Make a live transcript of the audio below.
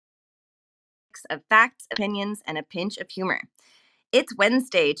of facts, opinions, and a pinch of humor. It's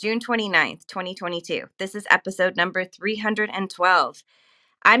Wednesday, June 29th, 2022. This is episode number 312.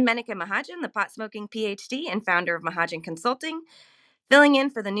 I'm Menika Mahajan, the pot-smoking PhD and founder of Mahajan Consulting, filling in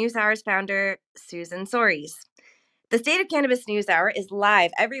for the NewsHour's founder, Susan Soares. The State of Cannabis NewsHour is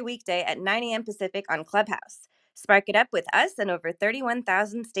live every weekday at 9 a.m. Pacific on Clubhouse. Spark it up with us and over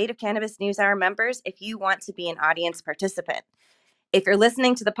 31,000 State of Cannabis NewsHour members if you want to be an audience participant. If you're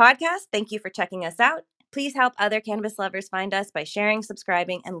listening to the podcast, thank you for checking us out. Please help other cannabis lovers find us by sharing,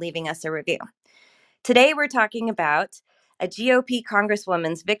 subscribing, and leaving us a review. Today, we're talking about a GOP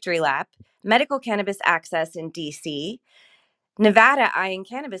Congresswoman's victory lap, medical cannabis access in D.C., Nevada eyeing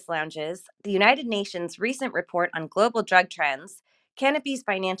cannabis lounges, the United Nations recent report on global drug trends, Canopy's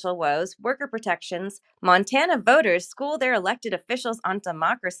financial woes, worker protections, Montana voters school their elected officials on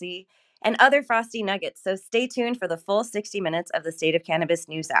democracy, and other frosty nuggets. So stay tuned for the full 60 minutes of the State of Cannabis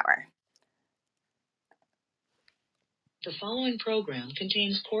News Hour. The following program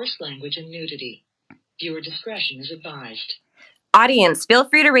contains coarse language and nudity. Viewer discretion is advised. Audience, feel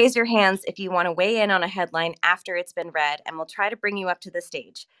free to raise your hands if you want to weigh in on a headline after it's been read, and we'll try to bring you up to the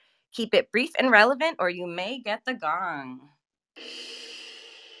stage. Keep it brief and relevant, or you may get the gong.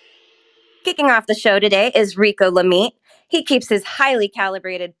 Kicking off the show today is Rico Lamitte. He keeps his highly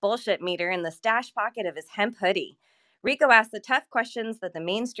calibrated bullshit meter in the stash pocket of his hemp hoodie. Rico asks the tough questions that the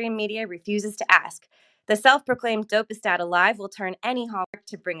mainstream media refuses to ask. The self-proclaimed dopest dad alive will turn any hallmark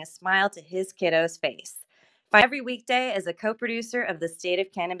to bring a smile to his kiddo's face. Find every weekday as a co-producer of the State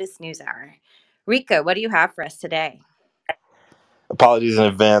of Cannabis News Hour. Rico, what do you have for us today? Apologies in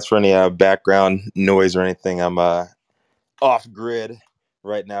advance for any background noise or anything. I'm off grid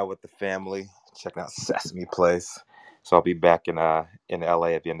right now with the family, checking out Sesame Place. So I'll be back in LA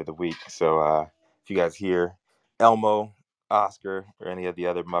at the end of the week. So if you guys hear Elmo, Oscar, or any of the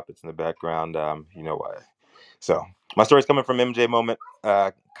other Muppets in the background, you know why. So my story's coming from MJ Moment.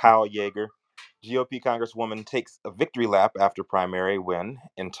 Kyle Yeager, GOP Congresswoman, takes a victory lap after primary win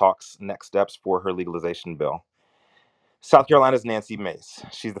and talks next steps for her legalization bill. South Carolina's Nancy Mace.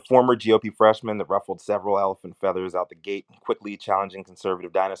 She's the former GOP freshman that ruffled several elephant feathers out the gate, quickly challenging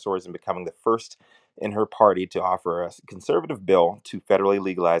conservative dinosaurs and becoming the first in her party to offer a conservative bill to federally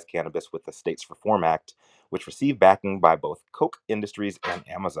legalize cannabis with the States Reform Act, which received backing by both Koch Industries and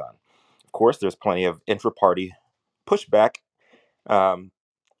Amazon. Of course, there's plenty of intra-party pushback,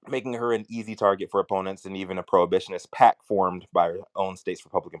 making her an easy target for opponents, and even a prohibitionist pack formed by her own state's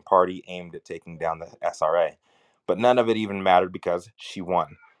Republican Party aimed at taking down the SRA. But none of it even mattered because she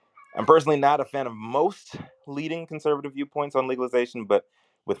won. I'm personally not a fan of most leading conservative viewpoints on legalization, but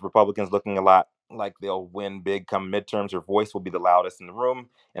with Republicans looking a lot like they'll win big come midterms, her voice will be the loudest in the room,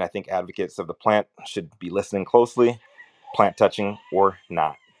 and I think advocates of the plant should be listening closely, plant touching or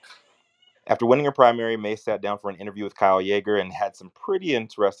not. After winning her primary, May sat down for an interview with Kyle Yeager and had some pretty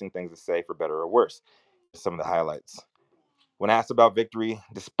interesting things to say, for better or worse. Some of the highlights. When asked about victory,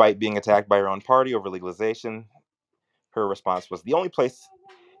 despite being attacked by her own party over legalization, her response was, "The only place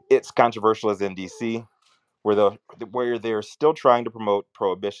it's controversial is in D.C., where they're still trying to promote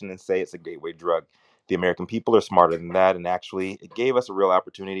prohibition and say it's a gateway drug. The American people are smarter than that, and actually, it gave us a real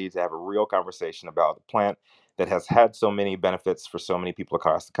opportunity to have a real conversation about the plant that has had so many benefits for so many people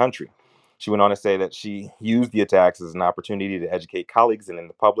across the country." She went on to say that she used the attacks as an opportunity to educate colleagues and in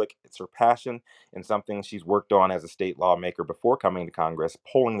the public. It's her passion and something she's worked on as a state lawmaker before coming to Congress,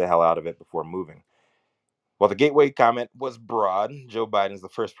 pulling the hell out of it before moving. While the gateway comment was broad, Joe Biden is the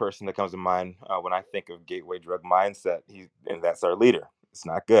first person that comes to mind when I think of gateway drug mindset, and that's our leader. It's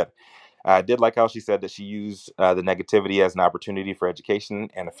not good. I did like how she said that she used the negativity as an opportunity for education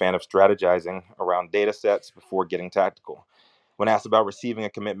and a fan of strategizing around data sets before getting tactical. When asked about receiving a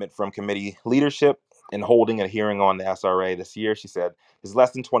commitment from committee leadership and holding a hearing on the SRA this year, she said, "There's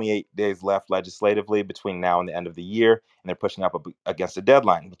less than 28 days left legislatively between now and the end of the year, and they're pushing up against a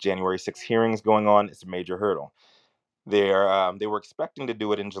deadline. With January 6 hearings going on, it's a major hurdle. They were expecting to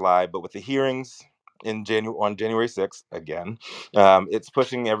do it in July, but with the hearings on January 6th, again, it's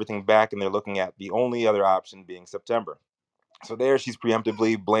pushing everything back, and they're looking at the only other option being September." So there, she's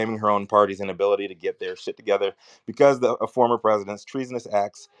preemptively blaming her own party's inability to get their shit together because a former president's treasonous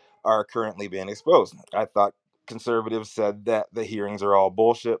acts are currently being exposed. I thought conservatives said that the hearings are all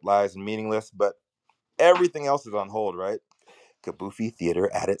bullshit, lies, and meaningless, but everything else is on hold, right? Kabuki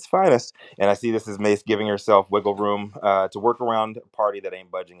theater at its finest. And I see this as Mace giving herself wiggle room to work around a party that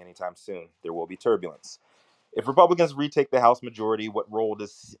ain't budging anytime soon. There will be turbulence. If Republicans retake the House majority, what role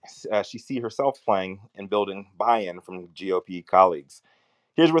does she see herself playing in building buy-in from GOP colleagues?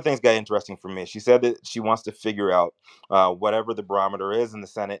 Here's where things got interesting for me. She said that she wants to figure out whatever the barometer is in the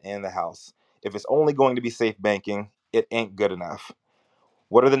Senate and the House. If it's only going to be safe banking, it ain't good enough.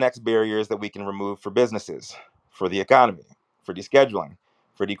 What are the next barriers that we can remove for businesses, for the economy, for descheduling,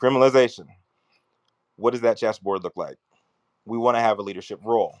 for decriminalization? What does that chessboard look like? We want to have a leadership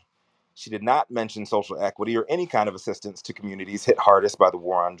role. She did not mention social equity or any kind of assistance to communities hit hardest by the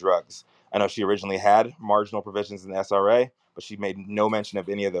war on drugs. I know she originally had marginal provisions in the SRA, but she made no mention of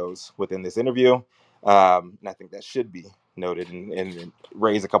any of those within this interview. And I think that should be noted and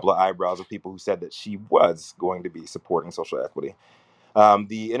raise a couple of eyebrows of people who said that she was going to be supporting social equity.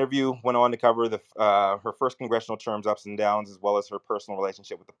 The interview went on to cover her first congressional term's ups and downs, as well as her personal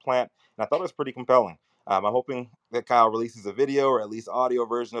relationship with the plant, and I thought it was pretty compelling. I'm hoping that Kyle releases a video or at least audio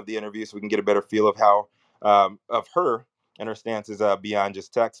version of the interview so we can get a better feel of how of her and her stances beyond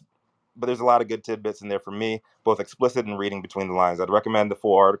just text. But there's a lot of good tidbits in there for me, both explicit and reading between the lines. I'd recommend the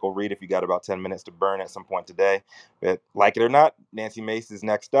full article read if you got about 10 minutes to burn at some point today. But like it or not, Nancy Mace is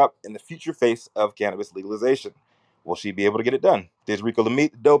next up in the future face of cannabis legalization. Will she be able to get it done? There's Rico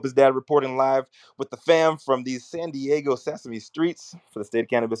Lamite, the dopest dad, reporting live with the fam from these San Diego Sesame Streets for the State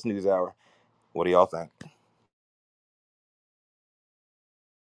Cannabis News Hour. What do y'all think?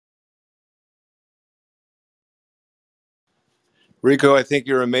 Rico, I think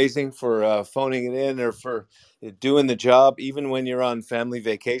you're amazing for phoning it in or for doing the job, even when you're on family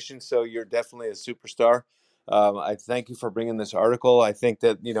vacation. So you're definitely a superstar. I thank you for bringing this article. I think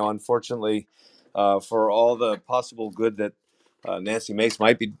that, unfortunately, for all the possible good that Nancy Mace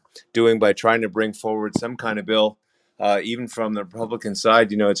might be doing by trying to bring forward some kind of bill, even from the Republican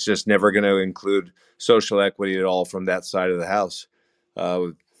side, it's just never going to include social equity at all from that side of the House. Uh,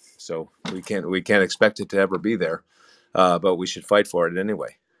 so we can't expect it to ever be there. But we should fight for it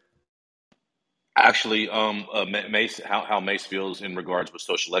anyway. Actually, Mace, how Mace feels in regards with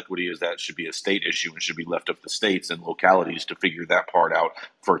social equity is that it should be a state issue and should be left up to states and localities to figure that part out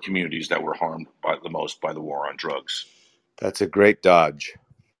for communities that were harmed by the most by the war on drugs. That's a great dodge.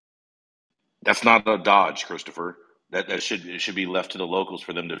 That's not a dodge, Christopher. It should be left to the locals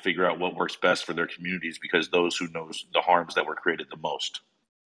for them to figure out what works best for their communities because those who knows the harms that were created the most.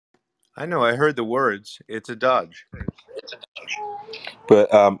 I know. I heard the words. It's a dodge.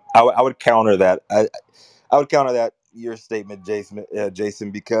 But I would counter that. I would counter that your statement,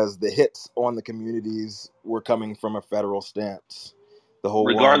 Jason, because the hits on the communities were coming from a federal stance. The whole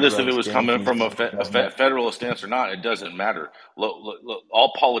war on Regardless if it drugs was came coming from from the federal stance or not, it doesn't matter.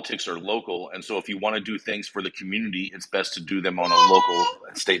 All politics are local, and so if you want to do things for the community, it's best to do them on a local,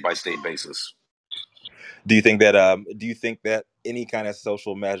 state by state basis. Do you think that any kind of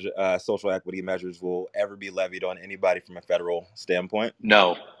social equity measures will ever be levied on anybody from a federal standpoint?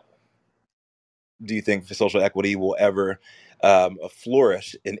 No. Do you think social equity will ever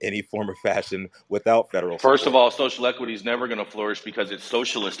flourish in any form or fashion without federal First of support? all, social equity is never going to flourish because it's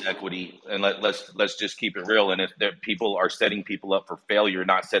socialist equity, and let's just keep it real. And if people are setting people up for failure,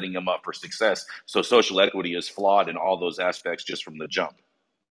 not setting them up for success, so social equity is flawed in all those aspects just from the jump.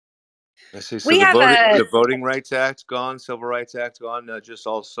 I see. So We the have a Voting Rights Act gone, Civil Rights Act gone, just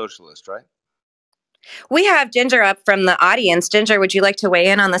all socialist, right? we have Ginger up from the audience. Ginger, would you like to weigh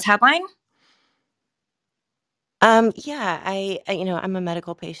in on this headline? Yeah, I'm a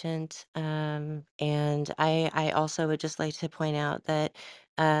medical patient, and I also would just like to point out that,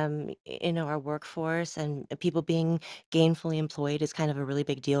 our workforce and people being gainfully employed is kind of a really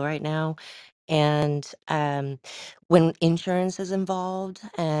big deal right now. And when insurance is involved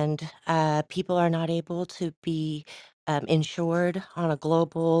and people are not able to be insured on a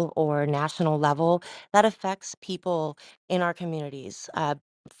global or national level, that affects people in our communities.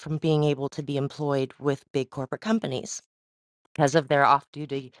 From being able to be employed with big corporate companies because of their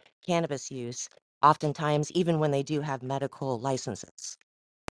off-duty cannabis use, oftentimes even when they do have medical licenses.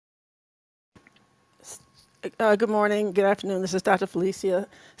 Good morning, good afternoon. This is Dr. Felicia.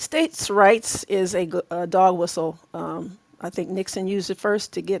 States' rights is a dog whistle. I think Nixon used it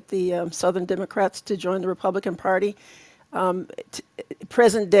first to get the Southern Democrats to join the Republican Party.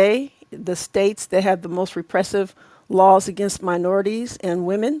 Present day, the states that have the most repressive laws against minorities and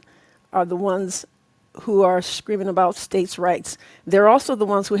women are the ones who are screaming about states' rights. They're also the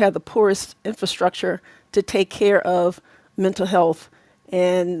ones who have the poorest infrastructure to take care of mental health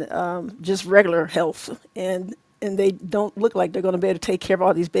and just regular health. And they don't look like they're going to be able to take care of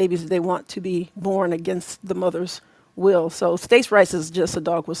all these babies that they want to be born against the mother's will. So states' rights is just a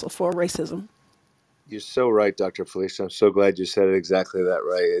dog whistle for racism. You're so right, Dr. Felicia. I'm so glad you said it exactly that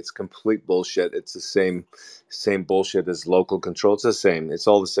right. It's complete bullshit. It's the same bullshit as local control. It's the same. It's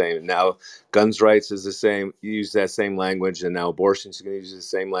all the same. Now, guns rights is the same. You use that same language, and now abortion's going to use the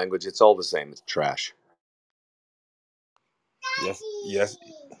same language. It's all the same. It's trash. Yes, yes.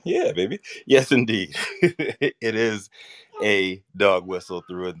 Yeah, baby. Yes, indeed. It is a dog whistle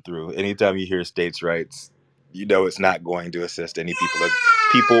through and through. Anytime you hear states' rights, you know it's not going to assist any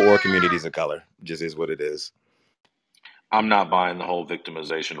people or communities of color. It just is what it is. I'm not buying the whole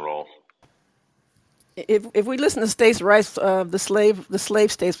victimization role. If we listen to states' rights, the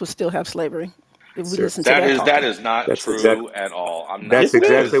slave states would still have slavery. If we Sure. listen to That that is that talking. is not That's exactly true at all. I'm not. that's Yes, it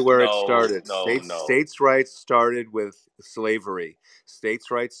That exactly is is. where it no, started. no, no. States' rights started with slavery.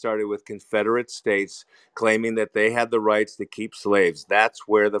 States' rights started with Confederate states claiming that they had the rights to keep slaves. That's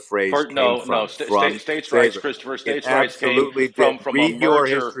where the phrase For came no, no. from States' rights, slavery. Christopher. It States' rights came absolutely did. from a Read your merger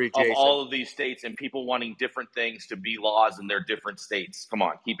history, of Jason. all of these states and people wanting different things to be laws in their different states. Come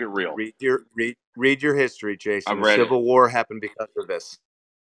on, keep it real. Read your history, Jason. I've The read it. Civil War happened because of this.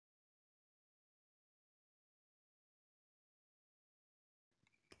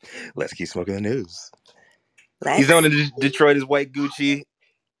 Let's keep smoking the news. He's Let's. known in Detroit as White Gucci,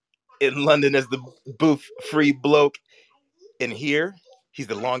 in London as the booth free bloke, and here he's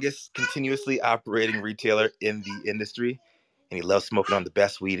the longest continuously operating retailer in the industry, and he loves smoking on the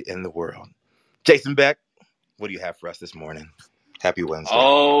best weed in the world. Jason Beck, what do you have for us this morning? Happy Wednesday.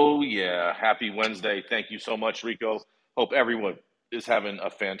 Oh yeah, happy Wednesday. Thank you so much, Rico. Hope everyone is having a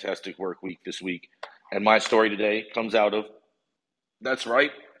fantastic work week this week. And my story today comes out of, that's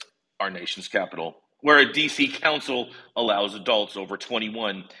right, our nation's capital, where a DC council allows adults over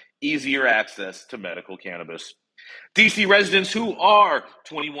 21 easier access to medical cannabis. DC residents who are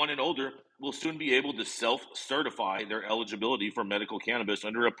 21 and older will soon be able to self certify their eligibility for medical cannabis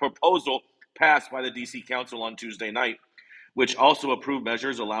under a proposal passed by the DC Council on Tuesday night, which also approved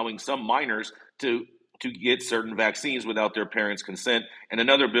measures allowing some minors to get certain vaccines without their parents' consent, and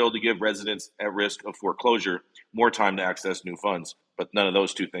another bill to give residents at risk of foreclosure more time to access new funds. But none of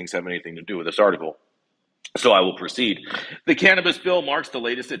those two things have anything to do with this article. So I will proceed. The cannabis bill marks the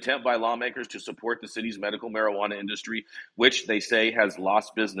latest attempt by lawmakers to support the city's medical marijuana industry, which they say has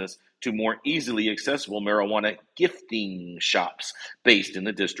lost business to more easily accessible marijuana gifting shops based in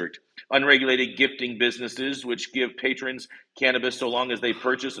the district. Unregulated gifting businesses, which give patrons cannabis so long as they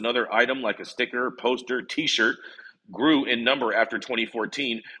purchase another item like a sticker, poster, t shirt, grew in number after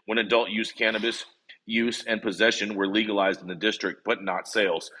 2014 when adult use cannabis use and possession were legalized in the district, but not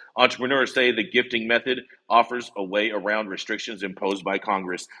sales. Entrepreneurs say the gifting method offers a way around restrictions imposed by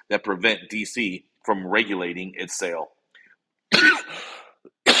Congress that prevent DC from regulating its sale.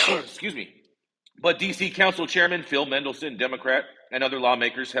 Excuse me. But DC Council Chairman Phil Mendelson, Democrat, and other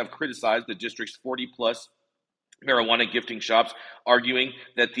lawmakers have criticized the district's 40 plus marijuana gifting shops, arguing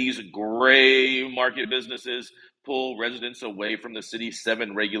that these gray market businesses pull residents away from the city's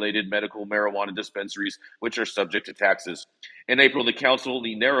 7 regulated medical marijuana dispensaries, which are subject to taxes. In April, the council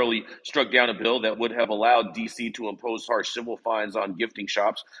narrowly struck down a bill that would have allowed DC to impose harsh civil fines on gifting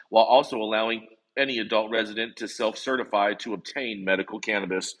shops while also allowing any adult resident to self certify to obtain medical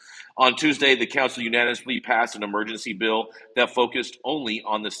cannabis. On Tuesday, the council unanimously passed an emergency bill that focused only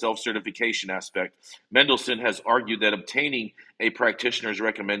on the self certification aspect. Mendelson has argued that obtaining a practitioner's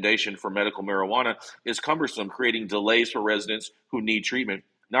recommendation for medical marijuana is cumbersome, creating delays for residents who need treatment.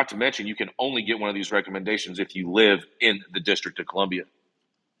 Not to mention, you can only get one of these recommendations if you live in the District of Columbia,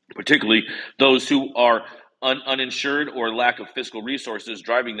 particularly those who are uninsured or lack of fiscal resources,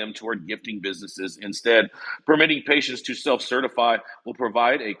 driving them toward gifting businesses instead. Permitting patients to self certify will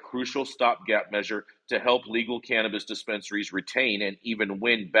provide a crucial stopgap measure to help legal cannabis dispensaries retain and even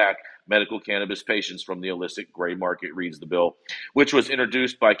win back medical cannabis patients from the illicit gray market, reads the bill, which was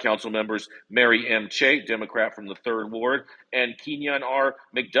introduced by council members Mary M. Che, Democrat from the 3rd Ward, and Kenyon R.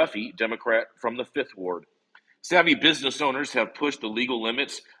 McDuffie, Democrat from the 5th Ward. Savvy business owners have pushed the legal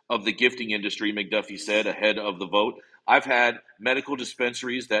limits of the gifting industry, McDuffie said ahead of the vote. I've had medical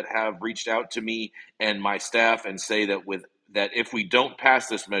dispensaries that have reached out to me and my staff and say that if we don't pass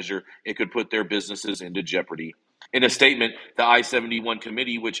this measure, it could put their businesses into jeopardy. In a statement, the I-71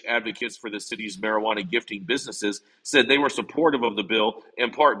 committee, which advocates for the city's marijuana gifting businesses, said they were supportive of the bill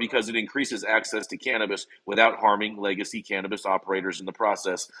in part because it increases access to cannabis without harming legacy cannabis operators in the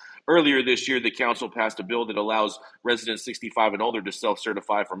process. Earlier this year, the council passed a bill that allows residents 65 and older to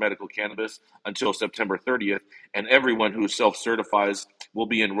self-certify for medical cannabis until September 30th, and everyone who self-certifies will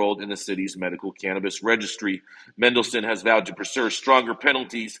be enrolled in the city's medical cannabis registry. Mendelson has vowed to pursue stronger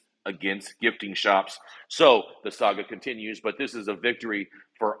penalties against gifting shops. So the saga continues, but this is a victory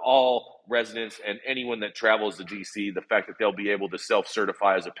for all residents and anyone that travels to DC. The fact that they'll be able to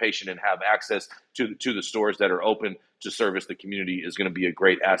self-certify as a patient and have access to the stores that are open to service the community is going to be a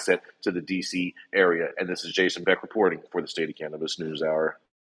great asset to the DC area. And this is Jason Beck reporting for the State of Cannabis News Hour.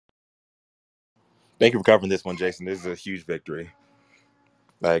 Thank you for covering this one, Jason. This is a huge victory.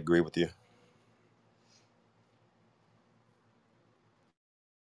 I agree with you.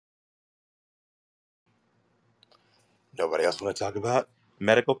 Nobody else want to talk about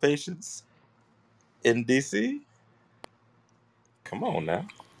medical patients in DC? Come on now.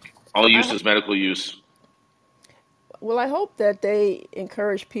 All I use ho- is medical use. well, I hope that they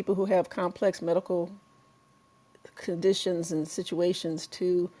encourage people who have complex medical conditions and situations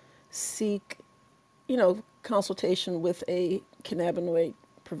to seek, consultation with a cannabinoid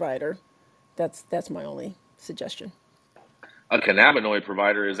provider. That's my only suggestion. A cannabinoid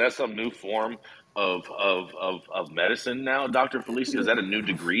provider, is that some new form of medicine now, Dr. Felicia? Is that a new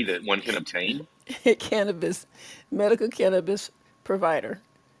degree that one can obtain? Cannabis, medical cannabis provider.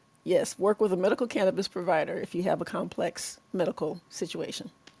 Yes, work with a medical cannabis provider if you have a complex medical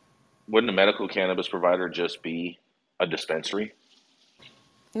situation. Wouldn't a medical cannabis provider just be a dispensary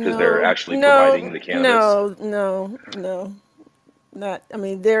because they're No, actually providing no, the cannabis? no, no, no. Not. I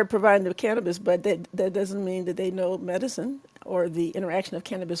mean, they're providing the cannabis, but that doesn't mean that they know medicine or the interaction of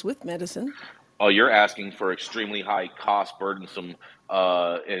cannabis with medicine. Oh, you're asking for extremely high cost, burdensome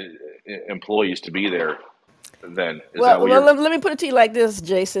employees to be there. Then is Well, that what you're? let me put it to you like this,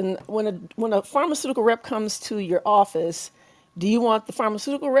 Jason. When a pharmaceutical rep comes to your office, do you want the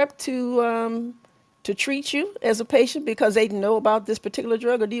pharmaceutical rep to treat you as a patient because they know about this particular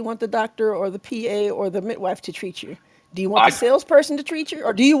drug, or do you want the doctor or the PA or the midwife to treat you? Do you want the I salesperson to treat you,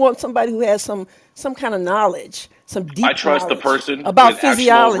 or do you want somebody who has some kind of knowledge, some I deep trust the knowledge person about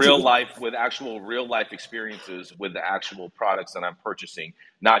physiology? with actual real life experiences with the actual products that I'm purchasing,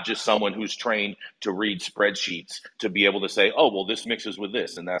 not just someone who's trained to read spreadsheets to be able to say, "Oh, well, this mixes with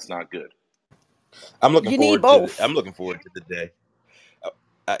this, and that's not good." You need both. I'm looking forward to the day.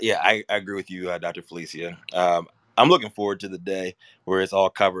 Yeah, I agree with you, Dr. Felicia. I'm looking forward to the day where it's all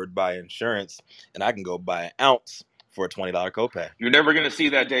covered by insurance, and I can go buy an ounce for a $20 copay. You're never going to see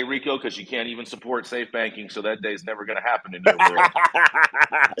that day, Rico, because you can't even support safe banking, so that day's never going to happen in your world.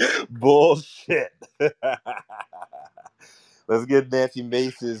 Bullshit. Let's get Nancy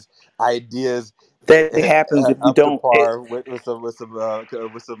Mace's ideas That happens if you up to don't. par with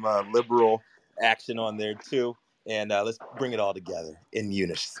some liberal action on there too, and let's bring it all together in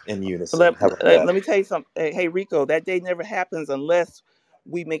unison. In unison, Let, how about let, that? let me tell you something. Hey, Rico, that day never happens unless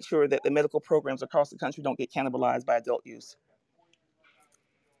we make sure that the medical programs across the country don't get cannibalized by adult use.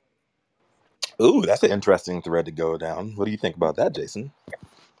 Ooh, that's an interesting thread to go down. What do you think about that, Jason?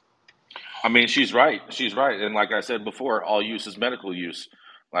 I mean, she's right. She's right. And like I said before, all use is medical use.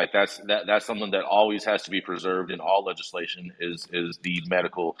 Like that's something that always has to be preserved in all legislation is the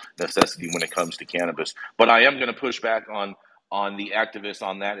medical necessity when it comes to cannabis. But I am going to push back on the activists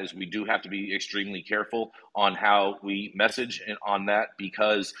on that is we do have to be extremely careful on how we message and on that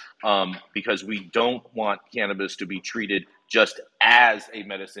because we don't want cannabis to be treated just as a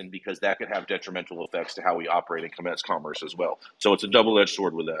medicine because that could have detrimental effects to how we operate and commence commerce as well. So it's a double-edged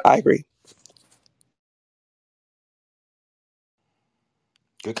sword with that. I agree.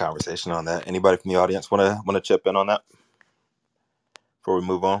 Good conversation on that. Anybody from the audience wanna chip in on that before we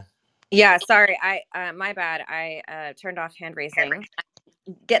move on? Yeah, sorry. I my bad. I turned off hand raising.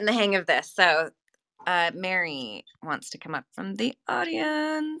 Getting the hang of this. So, Mary wants to come up from the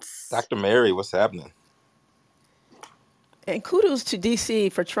audience. Dr. Mary, what's happening? And kudos to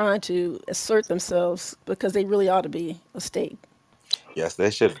DC for trying to assert themselves because they really ought to be a state. Yes,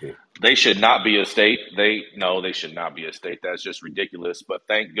 they should be. They should not be a state. They should not be a state. That's just ridiculous. But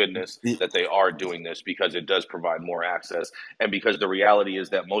thank goodness The- that they are doing this because it does provide more access. And because the reality is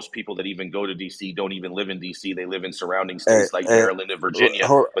that most people that even go to DC don't even live in DC. They live in surrounding Hey, states like hey, Maryland and Virginia.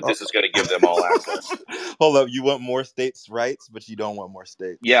 hold, But this is going to give them all access. hold up. You want more states' rights, but you don't want more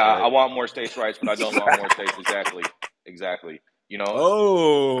Yeah, states, I right? want more states' rights, but I don't want more states. Exactly. Exactly. You know,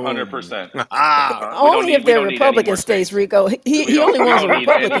 Oh. 100%. We don't Only if need we they're don't need any Republican more states, states. Rico. He, We he only don't we wants a don't need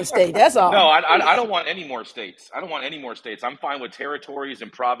Republican any. state. That's No, all. I don't want any more states. I don't want any more states. I'm fine with territories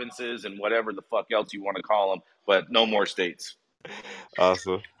and provinces and whatever the fuck else you want to call them, but no more states.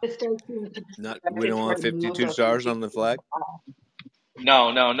 Awesome. We don't want 52 stars on the flag.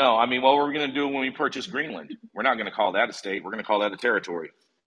 No, no, no. I mean, what we're going to do when we purchase Greenland? We're not going to call that a state. We're going to call that a territory.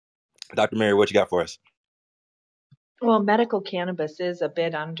 Dr. Mary, what you got for us? Well, medical cannabis is a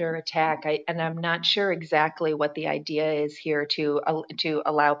bit under attack, and I'm not sure exactly what the idea is here to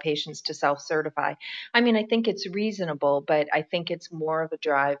allow patients to self-certify. I mean, I think it's reasonable, but I think it's more of a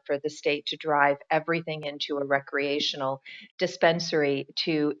drive for the state to drive everything into a recreational dispensary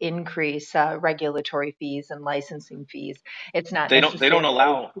to increase regulatory fees and licensing fees. It's not They don't they don't necessarily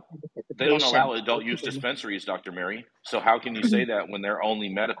allow to benefit the they don't patient allow adult use dispensaries, Dr. Mary. So how can you say that when they're only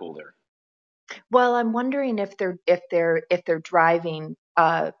medical there? Well, I'm wondering if they're driving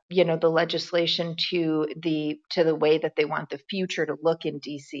the legislation to the way that they want the future to look in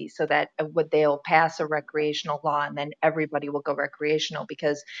DC, so that they'll pass a recreational law and then everybody will go recreational.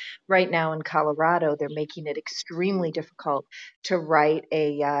 Because right now in Colorado, they're making it extremely difficult to write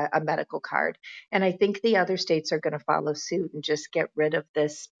a medical card, and I think the other states are going to follow suit and just get rid of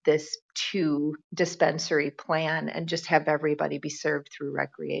this two dispensary plan and just have everybody be served through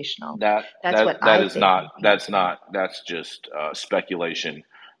recreational. That That's what that that I is think not will that's happen. not that's just speculation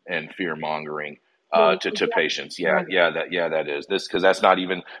and fear mongering Well, to patients. right. That is this, because that's not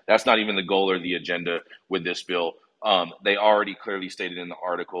even the goal or the agenda with this bill. They already clearly stated in the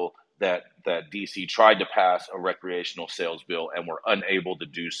article that DC tried to pass a recreational sales bill and were unable to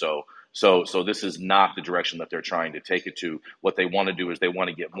do so. So this is not the direction that they're trying to take it to. What they want to do is they want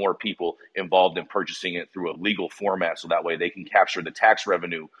to get more people involved in purchasing it through a legal format, so that way they can capture the tax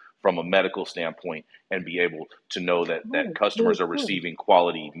revenue from a medical standpoint and be able to know that Right. Well, customers are good. receiving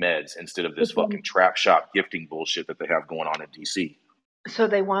quality meds instead of But this fucking then, trap shop gifting bullshit that they have going on in DC. so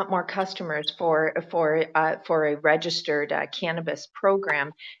they want more customers for a registered cannabis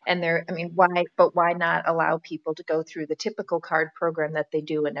program, and they're, I mean, why? But why not allow people to go through the typical card program that they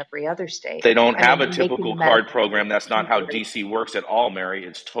do in every other state? They don't I have mean, a you're making typical the card medical program. That's not how easier. DC works at all, Mary.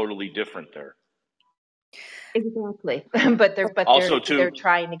 It's totally different there. Exactly, but Also, too, they're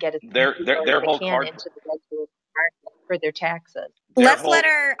trying to get as many their their people as their they whole can card into the regulated market for their taxes. their Let's whole let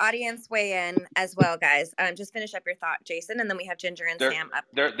our audience weigh in as well, guys. Just finish up your thought, Jason, and then we have Ginger and their Sam up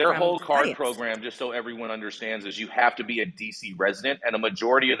their from whole the card audience. program, just so everyone understands, is you have to be a DC resident, and a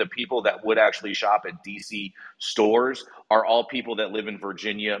majority of the people that would actually shop at DC stores are all people that live in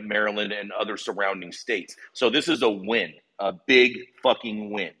Virginia, Maryland, and other surrounding states. So this is a win, a big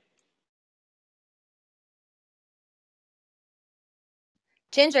fucking win.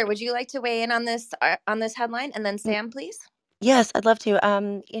 Ginger, would you like to weigh in on this headline, and then Sam, please? Yes, I'd love to.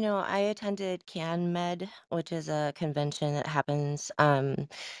 I attended CanMed, which is a convention that happens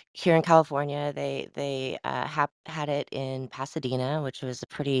here in California. They had it in Pasadena, which was a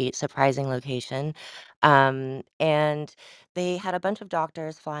pretty surprising location. And they had a bunch of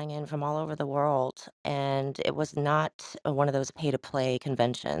doctors flying in from all over the world, and it was not one of those pay-to-play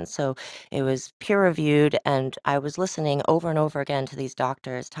conventions. So it was peer-reviewed, and I was listening over and over again to these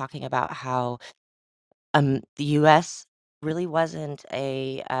doctors talking about how the US really wasn't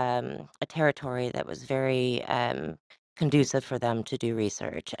a territory that was very conducive for them to do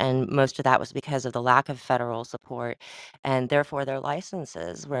research. And most of that was because of the lack of federal support, and therefore their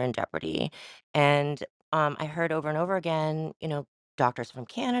licenses were in jeopardy. And I heard over and over again, doctors from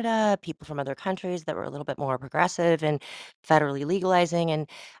Canada, people from other countries that were a little bit more progressive and federally legalizing. And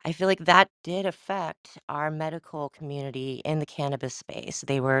I feel like that did affect our medical community in the cannabis space.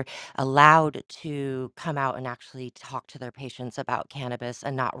 They were allowed to come out and actually talk to their patients about cannabis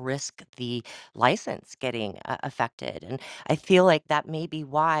and not risk the license getting affected. And I feel like that may be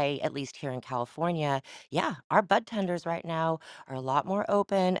why, at least here in California, yeah, our bud tenders right now are a lot more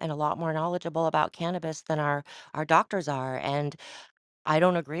open and a lot more knowledgeable about cannabis than our doctors are. And I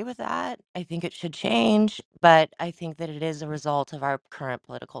don't agree with that. I think it should change, but I think that it is a result of our current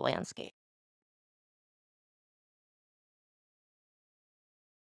political landscape.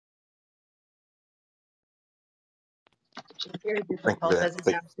 It's very Thank you for difficult that. as a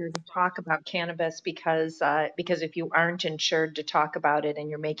doctor to talk about cannabis because if you aren't insured to talk about it and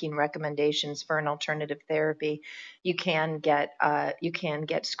you're making recommendations for an alternative therapy, you can get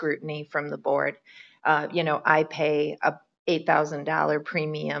scrutiny from the board. I pay a $8,000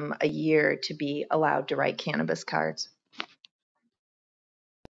 premium a year to be allowed to write cannabis cards.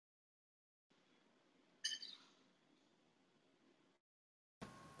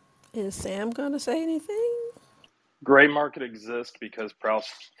 Is Sam going to say anything? Gray market exists because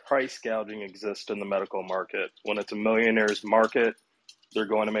price gouging exists in the medical market. When it's a millionaire's market, they're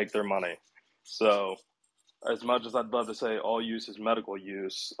going to make their money. So, as much as I'd love to say all use is medical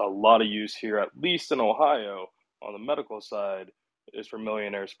use, a lot of use here, at least in Ohio, on the medical side, is for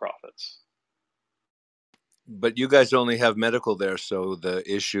millionaires' profits. But you guys only have medical there, so the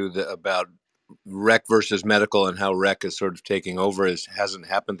issue about rec versus medical and how rec is sort of taking over hasn't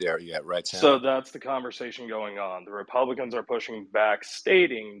happened there yet, right, Sam? So that's the conversation going on. The Republicans are pushing back,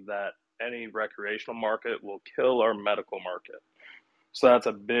 stating that any recreational market will kill our medical market. So that's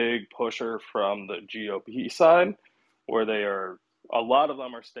a big pusher from the GOP side, where a lot of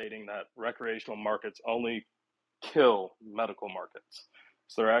them are stating that recreational markets only kill medical markets.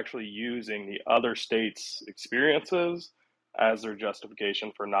 So they're actually using the other states' experiences as their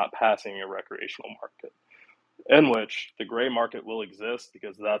justification for not passing a recreational market, in which the gray market will exist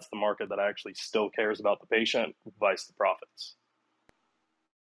because that's the market that actually still cares about the patient, vice the profits.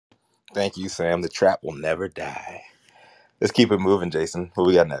 Thank you, Sam. The trap will never die. Let's keep it moving, Jason. What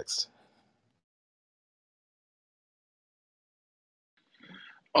we got next?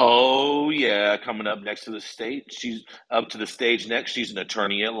 Oh yeah, coming up next to the state. She's up to the stage next. She's an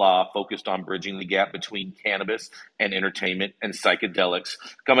attorney at law focused on bridging the gap between cannabis and entertainment and psychedelics.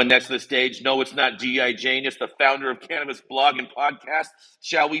 Coming next to the stage. No, it's not G.I. Jane. It's the founder of Cannabis blog and podcast.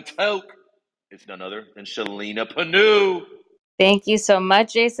 Shall we toke? It's none other than Shalina Panu. Thank you so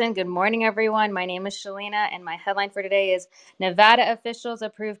much, Jason. Good morning, everyone. My name is Shalina, and my headline for today is Nevada officials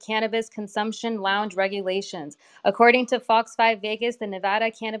approve cannabis consumption lounge regulations. According to Fox 5 Vegas, the Nevada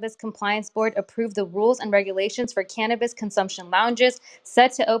Cannabis Compliance Board approved the rules and regulations for cannabis consumption lounges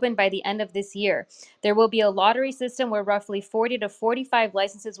set to open by the end of this year. There will be a lottery system where roughly 40 to 45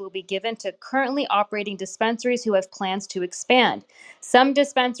 licenses will be given to currently operating dispensaries who have plans to expand. Some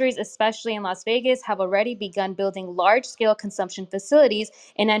dispensaries, especially in Las Vegas, have already begun building large scale consumption facilities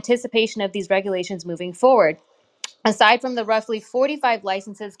in anticipation of these regulations moving forward. Aside from the roughly 45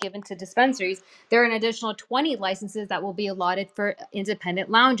 licenses given to dispensaries, there are an additional 20 licenses that will be allotted for independent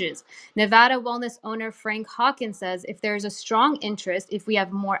lounges. Nevada wellness owner Frank Hawkins says if there is a strong interest, if we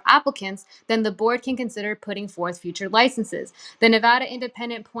have more applicants, then the board can consider putting forth future licenses. The Nevada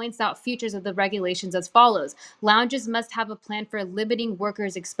Independent points out features of the regulations as follows. Lounges must have a plan for limiting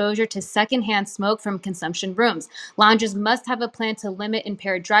workers' exposure to secondhand smoke from consumption rooms. Lounges must have a plan to limit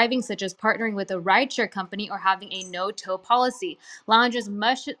impaired driving, such as partnering with a rideshare company or having a no-tow policy. Lounges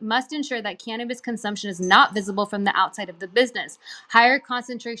must ensure that cannabis consumption is not visible from the outside of the business. Higher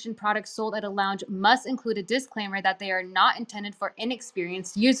concentration products sold at a lounge must include a disclaimer that they are not intended for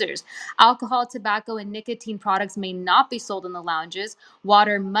inexperienced users. Alcohol, tobacco, and nicotine products may not be sold in the lounges.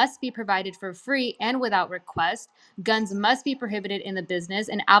 Water must be provided for free and without request. Guns must be prohibited in the business,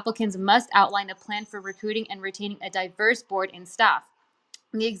 and applicants must outline a plan for recruiting and retaining a diverse board and staff.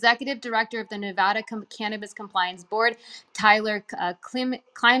 The executive director of the Nevada Cannabis Compliance Board, Tyler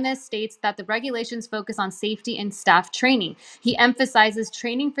Klimas, states that the regulations focus on safety and staff training. He emphasizes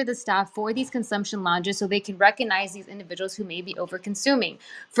training for the staff for these consumption lounges so they can recognize these individuals who may be overconsuming.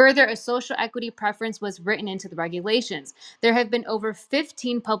 Further, a social equity preference was written into the regulations. There have been over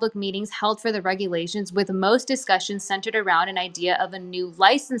 15 public meetings held for the regulations, with most discussions centered around an idea of a new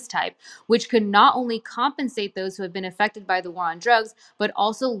license type, which could not only compensate those who have been affected by the war on drugs, but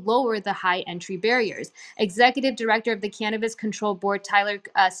also lower the high entry barriers. Executive Director of the Cannabis Control Board, Tyler,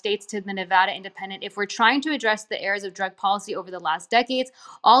 states to the Nevada Independent, if we're trying to address the errors of drug policy over the last decades,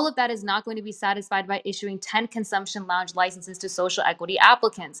 all of that is not going to be satisfied by issuing 10 consumption lounge licenses to social equity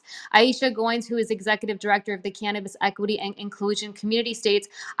applicants. Aisha Goins, who is Executive Director of the Cannabis Equity and Inclusion Community, states,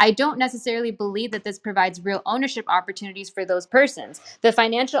 I don't necessarily believe that this provides real ownership opportunities for those persons. The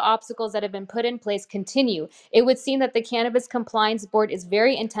financial obstacles that have been put in place continue. It would seem that the Cannabis Compliance Board is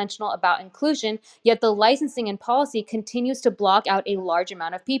very intentional about inclusion, yet the licensing and policy continues to block out a large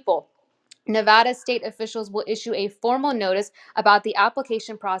amount of people. Nevada state officials will issue a formal notice about the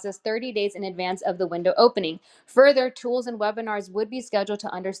application process 30 days in advance of the window opening. Further, tools and webinars would be scheduled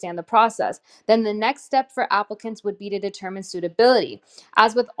to understand the process. Then the next step for applicants would be to determine suitability.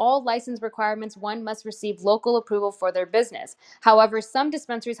 As with all license requirements, one must receive local approval for their business. However, some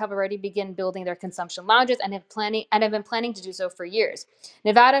dispensaries have already begun building their consumption lounges and have been planning to do so for years.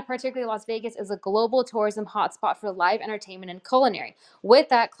 Nevada, particularly Las Vegas, is a global tourism hotspot for live entertainment and culinary. With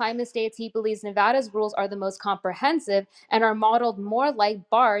that, Climate states he believes Nevada's rules are the most comprehensive and are modeled more like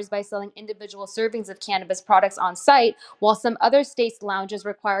bars by selling individual servings of cannabis products on site, while some other states' lounges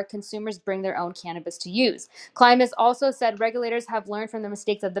require consumers bring their own cannabis to use. Climate also said regulators have learned from the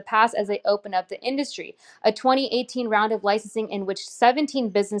mistakes of the past as they open up the industry. A 2018 round of licensing in which 17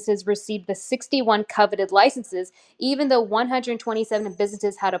 businesses received the 61 coveted licenses, even though 127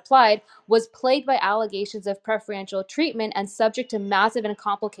 businesses had applied, was plagued by allegations of preferential treatment and subject to massive and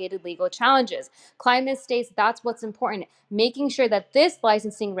complicated legal challenges. Climate states that's what's important, making sure that this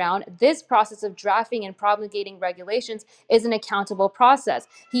licensing round, this process of drafting and promulgating regulations, is an accountable process.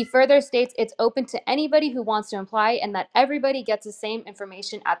 He further states it's open to anybody who wants to apply and that everybody gets the same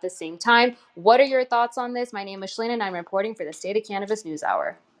information at the same time. What are your thoughts on this? My name is Shalene and I'm reporting for the State of Cannabis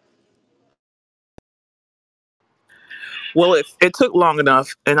NewsHour. Well, it took long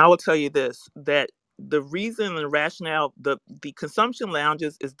enough, and I will tell you this, that the reason and rationale, the consumption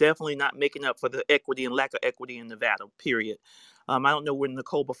lounges is definitely not making up for the equity and lack of equity in Nevada, period. I don't know where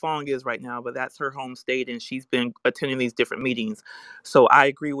Nicole Bafong is right now, but that's her home state, and she's been attending these different meetings. So I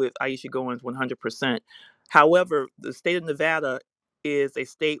agree with Aisha Goins 100%. However, the state of Nevada is a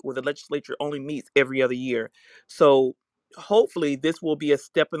state where the legislature only meets every other year. So hopefully this will be a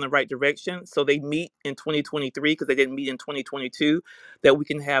step in the right direction. So they meet in 2023 because they didn't meet in 2022, that we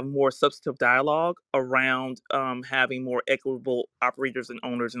can have more substantive dialogue around having more equitable operators and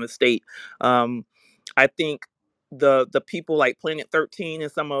owners in the state. I think the people like Planet 13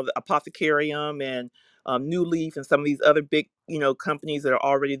 and some of the Apothecarium and New Leaf and some of these other big companies that are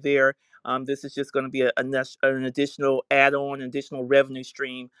already there. This is just going to be an additional add-on, additional revenue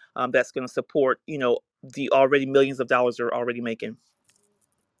stream that's going to support the already millions of dollars they're already making.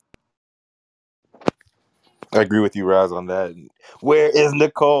 I agree with you, Raz, on that. Where is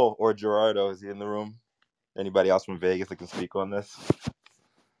Nicole or Gerardo? Is he in the room? Anybody else from Vegas that can speak on this?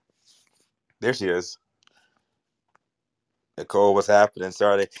 There she is. Nicole, what's happening?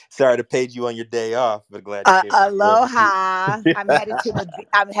 Sorry to page you on your day off, but glad you came to spill the Aloha. tea.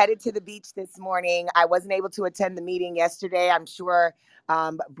 I'm headed to the beach this morning. I wasn't able to attend the meeting yesterday. I'm sure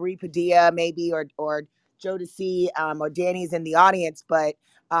Bree Padilla maybe or Jodeci or Danny's in the audience, but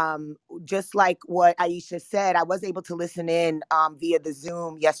just like what Aisha said, I was able to listen in via the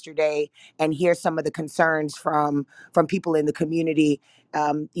Zoom yesterday and hear some of the concerns from people in the community.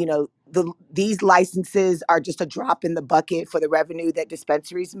 These licenses are just a drop in the bucket for the revenue that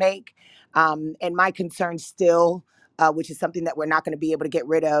dispensaries make. And my concern still, which is something that we're not going to be able to get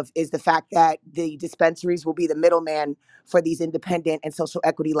rid of, is the fact that the dispensaries will be the middleman for these independent and social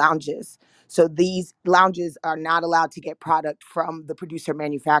equity lounges. So these lounges are not allowed to get product from the producer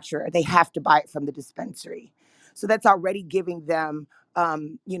manufacturer. They have to buy it from the dispensary. So that's already giving them,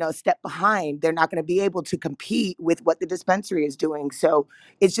 a step behind. They're not going to be able to compete with what the dispensary is doing. So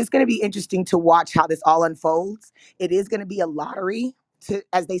it's just going to be interesting to watch how this all unfolds. It is going to be a lottery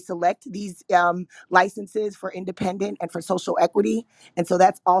as they select these licenses for independent and for social equity. And so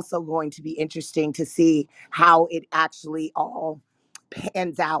that's also going to be interesting to see how it actually all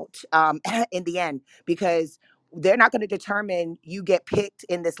pans out in the end, because they're not going to determine you get picked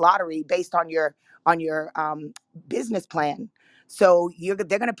in this lottery based on your business plan. So they're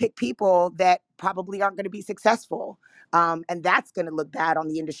going to pick people that probably aren't going to be successful. And that's going to look bad on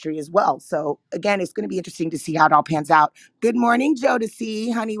the industry as well. So again, it's going to be interesting to see how it all pans out. Good morning,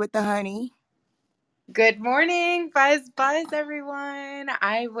 Jodeci, honey with the honey. Good morning, buzz, everyone.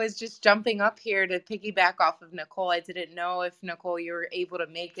 I was just jumping up here to piggyback off of Nicole. I didn't know if, Nicole, you were able to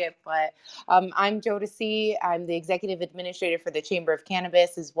make it, but I'm Jodeci. I'm the executive administrator for the Chamber of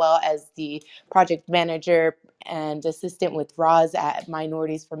Cannabis, as well as the project manager and assistant with Roz at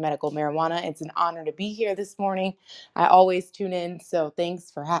Minorities for Medical Marijuana. It's an honor to be here this morning. I always tune in, so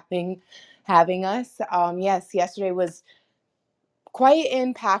thanks for having us. Yes, yesterday was quite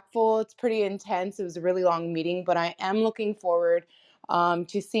impactful. It's pretty intense. It was a really long meeting, but I am looking forward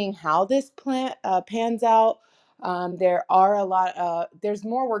to seeing how this pans out. There's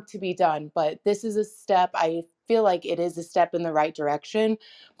more work to be done, but this is a step. I feel like it is a step in the right direction,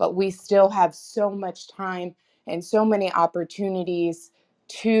 but we still have so much time and so many opportunities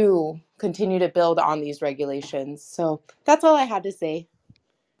to continue to build on these regulations. So that's all I had to say.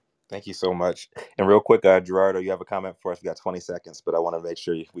 Thank you so much. And real quick, Gerardo, you have a comment for us? We got 20 seconds, but I want to make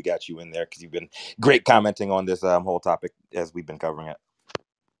sure we got you in there because you've been great commenting on this whole topic as we've been covering it.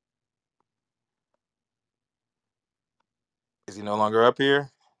 Is he no longer up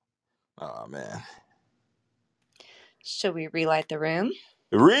here? Oh, man. Should we relight the room?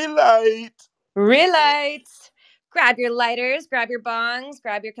 Relight! Relight! Grab your lighters, grab your bongs,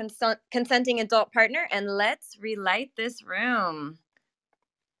 grab your consenting adult partner, and let's relight this room.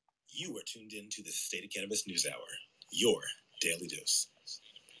 You are tuned in to the State of Cannabis NewsHour, your daily dose.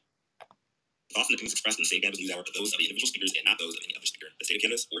 Often opinions expressed in the State of Cannabis NewsHour are those of the individual speakers and not those of any other speaker, the State of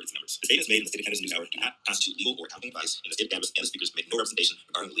Cannabis, or its members. The statements made in the State of Cannabis NewsHour do not constitute legal or accounting advice, and the State of Cannabis and the speakers make no representation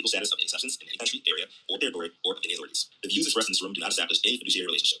regarding the legal status of any substance in any country, area, or territory, or of any authorities. The views expressed in this room do not establish any fiduciary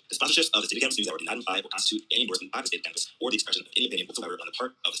relationship. The sponsorships of the State of Cannabis NewsHour do not imply or constitute any endorsement by the State of Cannabis or the expression of any opinion whatsoever on the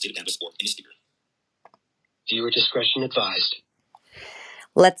part of the State of Cannabis or any speaker. Viewer discretion advised.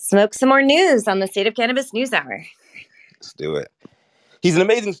 Let's smoke some more news on the State of Cannabis NewsHour. Let's do it. He's an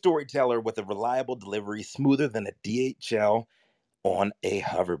amazing storyteller with a reliable delivery, smoother than a DHL on a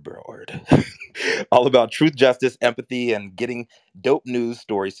hoverboard. All about truth, justice, empathy, and getting dope news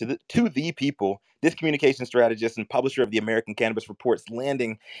stories to the people. This communication strategist and publisher of the American Cannabis Report's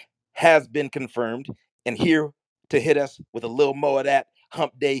landing has been confirmed. And here to hit us with a little more of that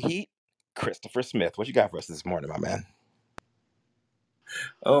hump day heat, Christopher Smith. What you got for us this morning, my man?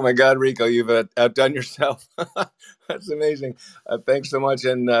 Oh my God, Rico, you've outdone yourself. That's amazing. Thanks so much.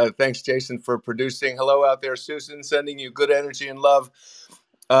 And thanks, Jason, for producing. Hello out there, Susan, sending you good energy and love.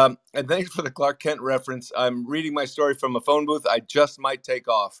 And thanks for the Clark Kent reference. I'm reading my story from a phone booth. I just might take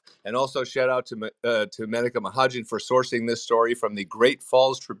off. And also shout out to Menika Mahajan for sourcing this story from the Great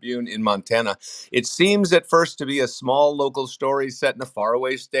Falls Tribune in Montana. It seems at first to be a small local story set in a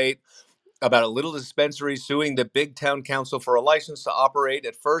faraway state about a little dispensary suing the big town council for a license to operate.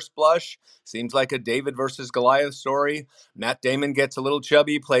 At first blush, seems like a David versus Goliath story. Matt Damon gets a little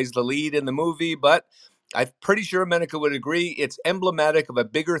chubby, plays the lead in the movie, but I'm pretty sure Menika would agree it's emblematic of a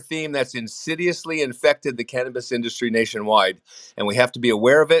bigger theme that's insidiously infected the cannabis industry nationwide. And we have to be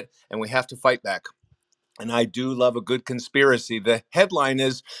aware of it, and we have to fight back. And I do love a good conspiracy. The headline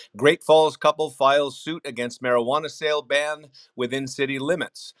is Great Falls couple files suit against marijuana sale ban within city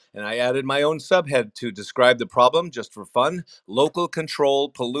limits. And I added my own subhead to describe the problem just for fun. Local control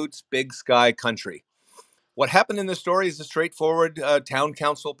pollutes big sky country. What happened in the story is a straightforward town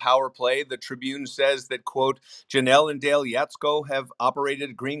council power play. The Tribune says that, quote, Janelle and Dale Yatsko have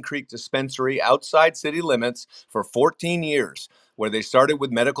operated Green Creek Dispensary outside city limits for 14 years, where they started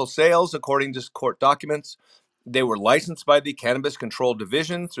with medical sales, according to court documents. They were licensed by the Cannabis Control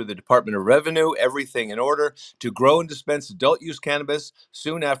Division through the Department of Revenue, everything in order to grow and dispense adult use cannabis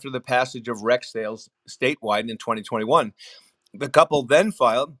soon after the passage of rec sales statewide in 2021. The couple then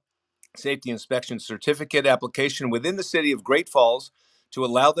filed safety inspection certificate application within the city of Great Falls to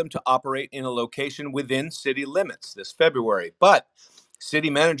allow them to operate in a location within city limits this February. But city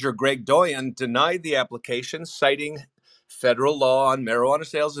manager Greg Doyen denied the application, citing federal law on marijuana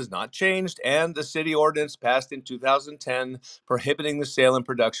sales has not changed, and the city ordinance passed in 2010 prohibiting the sale and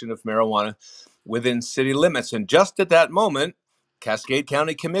production of marijuana within city limits. And just at that moment, Cascade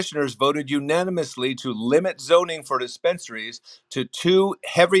County commissioners voted unanimously to limit zoning for dispensaries to 2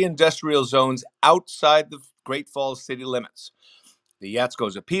 heavy industrial zones outside the Great Falls city limits. The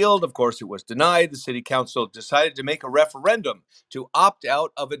Yatskos appealed. Of course, it was denied. The city council decided to make a referendum to opt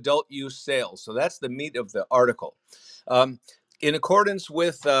out of adult use sales. So that's the meat of the article. Um, in accordance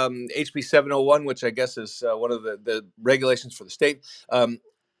with HB 701, which I guess is one of the regulations for the state,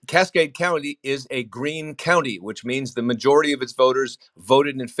 Cascade County is a green county, which means the majority of its voters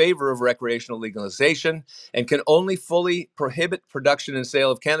voted in favor of recreational legalization and can only fully prohibit production and sale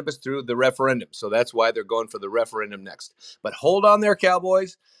of cannabis through the referendum. So that's why they're going for the referendum next. But hold on there,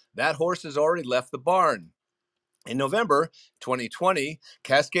 Cowboys. That horse has already left the barn. In November 2020,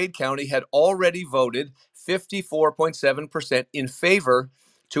 Cascade County had already voted 54.7% in favor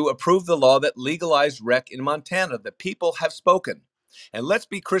to approve the law that legalized rec in Montana. The people have spoken. And let's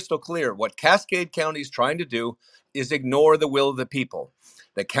be crystal clear, what Cascade County is trying to do is ignore the will of the people.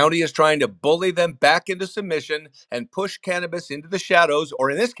 The county is trying to bully them back into submission and push cannabis into the shadows, or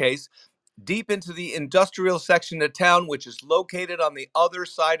in this case, deep into the industrial section of town, which is located on the other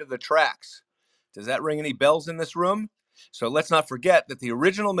side of the tracks. Does that ring any bells in this room? So let's not forget that the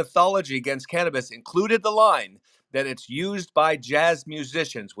original mythology against cannabis included the line that it's used by jazz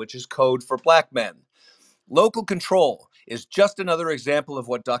musicians, which is code for black men. Local control is just another example of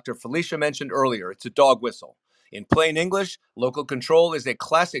what Dr. Felicia mentioned earlier. It's a dog whistle. In plain English, local control is a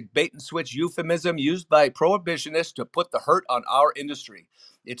classic bait and switch euphemism used by prohibitionists to put the hurt on our industry.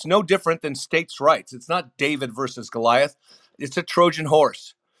 It's no different than states' rights. It's not David versus Goliath. It's a Trojan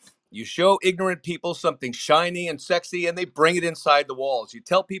horse. You show ignorant people something shiny and sexy, and they bring it inside the walls. You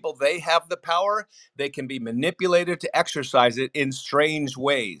tell people they have the power, they can be manipulated to exercise it in strange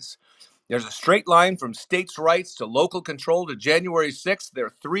ways. There's a straight line from states' rights to local control to January 6th. There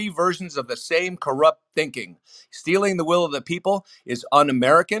are 3 versions of the same corrupt thinking. Stealing the will of the people is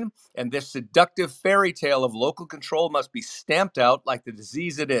un-American, and this seductive fairy tale of local control must be stamped out like the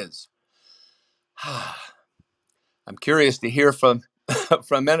disease it is. I'm curious to hear from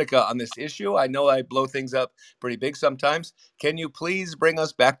Menika on this issue. I know I blow things up pretty big sometimes. Can you please bring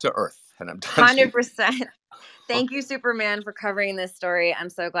us back to earth? And I'm done speaking. 100%. Thank you, Superman, for covering this story. I'm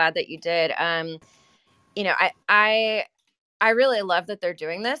so glad that you did. You know, I really love that they're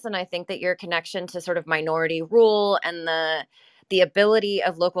doing this, and I think that your connection to sort of minority rule and the ability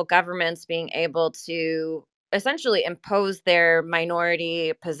of local governments being able to essentially impose their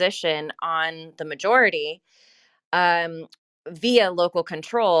minority position on the majority via local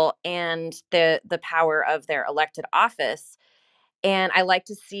control and the power of their elected office. And I like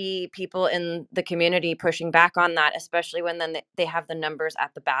to see people in the community pushing back on that, especially when then they have the numbers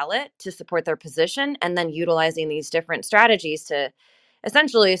at the ballot to support their position, and then utilizing these different strategies to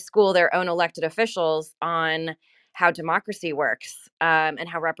essentially school their own elected officials on how democracy works, and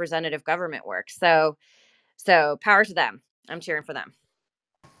how representative government works. So power to them. I'm cheering for them.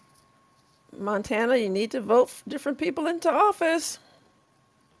 Montana, you need to vote different people into office.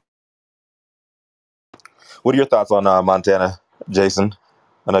 What are your thoughts on Montana, Jason?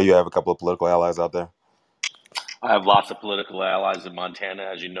 I know you have a couple of political allies out there. I have lots of political allies in Montana.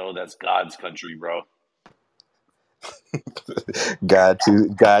 As you know, that's God's country, bro. God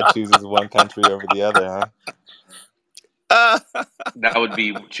chooses one country over the other, huh? That would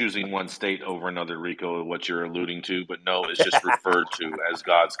be choosing one state over another, Rico, what you're alluding to. But no, it's just referred to as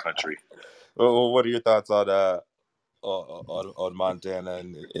God's country. Well, what are your thoughts on Montana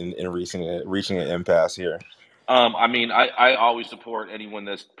and in reaching an impasse here? I mean, I always support anyone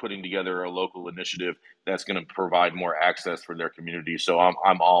that's putting together a local initiative that's going to provide more access for their community. So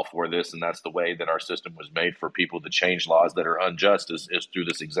I'm all for this, and that's the way that our system was made for people to change laws that are unjust is through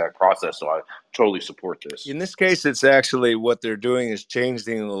this exact process. So I totally support this. In this case, it's actually what they're doing is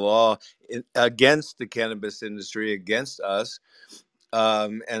changing the law against the cannabis industry, against us.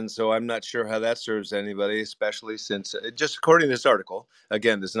 And so I'm not sure how that serves anybody, especially since just according to this article,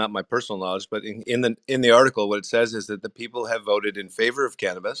 again, this is not my personal knowledge, but in the article, what it says is that the people have voted in favor of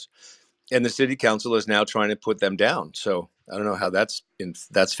cannabis, and the city council is now trying to put them down. So I don't know how that's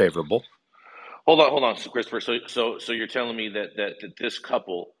favorable. Hold on, so Christopher. So you're telling me that this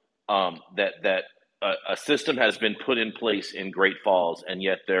couple, that a system has been put in place in Great Falls, and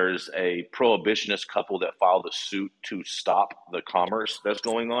yet there's a prohibitionist couple that filed a suit to stop the commerce that's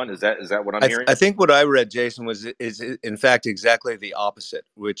going on. Is that what I'm hearing? I think what I read, Jason, is in fact exactly the opposite,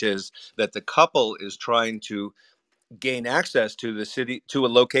 which is that the couple is trying to gain access to the city, to a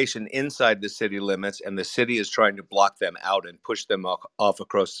location inside the city limits, and the city is trying to block them out and push them off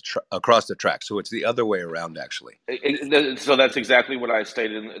across the track. So it's the other way around, actually. So that's exactly what I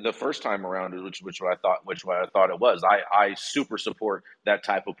stated the first time around, which what I thought it was. I super support that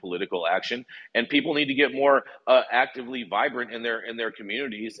type of political action, and people need to get more actively vibrant in their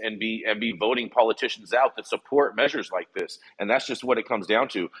communities and be voting politicians out that support measures like this. And that's just what it comes down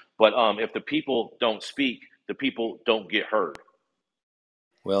to. But if the people don't speak, the people don't get heard.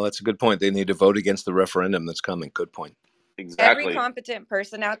 Well, that's a good point. They need to vote against the referendum that's coming. Good point. Every Exactly. competent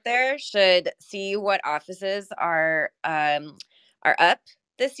person out there should see what offices are up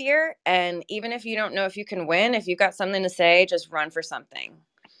this year, and even if you don't know if you can win, if you've got something to say, just run for something.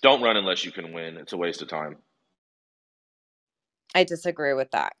 Don't run unless you can win. It's a waste of time. I disagree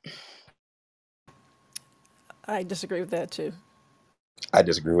with that. I disagree with that too. I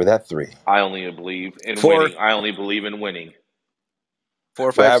disagree with that. 3. I only believe in Four, winning. I only believe in winning. 4,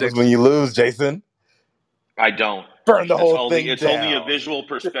 What 5, happens when 6. you lose, Jason? I don't. Burn the It's whole only thing it's only a down. visual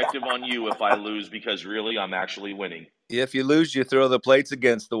perspective on you if I lose because really I'm actually winning. If you lose, you throw the plates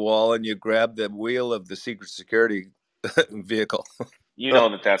against the wall and you grab the wheel of the secret security vehicle. You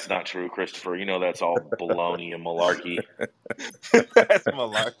know that's not true, Christopher. You know that's all baloney and malarkey. That's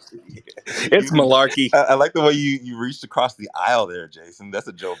malarkey. It's malarkey. I like the way you reached across the aisle there, Jason. That's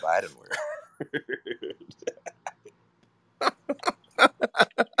a Joe Biden word.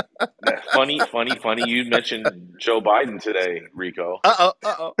 Funny. You mentioned Joe Biden today, Rico. Uh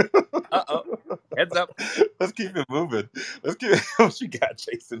oh. Heads up. Let's keep it moving. Let's keep it. What you got,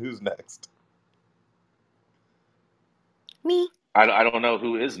 Jason? Who's next? Me. I don't know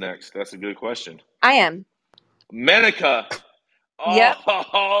who is next. That's a good question. I am. Menica. Yep.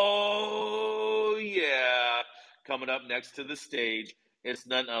 Oh yeah. Coming up next to the stage, it's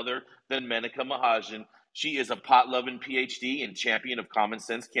none other than Menica Mahajan. She is a pot-loving PhD and champion of common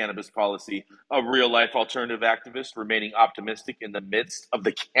sense cannabis policy, a real-life alternative activist remaining optimistic in the midst of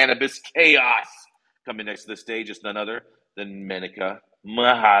the cannabis chaos. Coming next to the stage is none other than Menica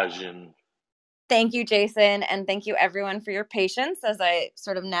Mahajan. Thank you, Jason, and thank you everyone for your patience as I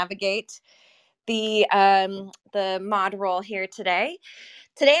sort of navigate the mod role here today.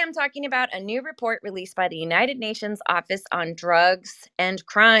 Today, I'm talking about a new report released by the United Nations Office on Drugs and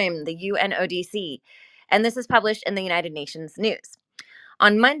Crime, the UNODC, and this is published in the United Nations News.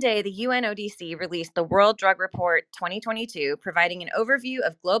 On Monday, the UNODC released the World Drug Report 2022, providing an overview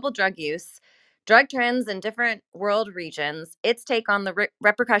of global drug use, drug trends in different world regions, its take on the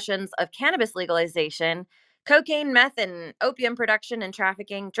repercussions of cannabis legalization, cocaine, meth, and opium production and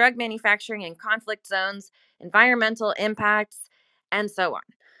trafficking, drug manufacturing in conflict zones, environmental impacts, and so on.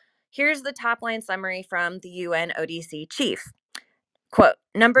 Here's the top line summary from the UNODC chief. Quote,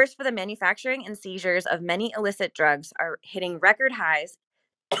 numbers for the manufacturing and seizures of many illicit drugs are hitting record highs,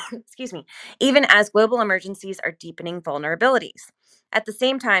 excuse me, even as global emergencies are deepening vulnerabilities. At the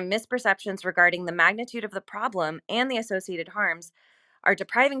same time, misperceptions regarding the magnitude of the problem and the associated harms are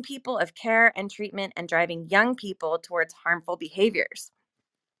depriving people of care and treatment and driving young people towards harmful behaviors.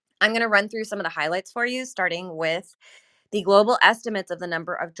 I'm going to run through some of the highlights for you, starting with the global estimates of the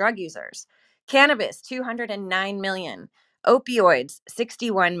number of drug users. Cannabis, 209 million. Opioids,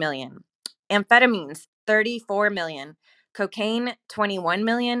 61 million. Amphetamines, 34 million. cocaine 21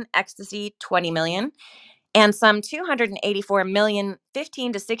 million, ecstasy 20 million, and some 284 million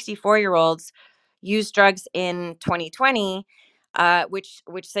 15 to 64-year-olds used drugs in 2020, which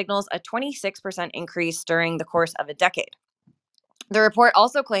signals a 26% increase during the course of a decade. The report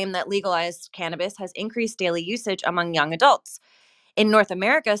also claimed that legalized cannabis has increased daily usage among young adults. In North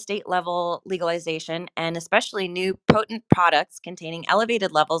America, state level legalization and especially new potent products containing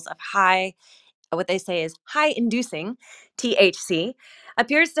elevated levels of what they say is high inducing THC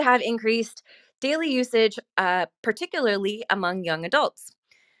appears to have increased daily usage, particularly among young adults.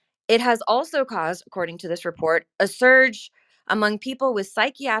 It has also caused, according to this report, a surge among people with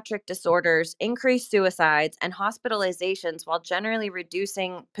psychiatric disorders, increased suicides, and hospitalizations while generally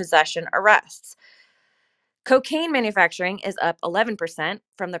reducing possession arrests. Cocaine manufacturing is up 11%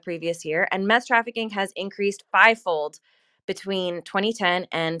 from the previous year, and meth trafficking has increased fivefold between 2010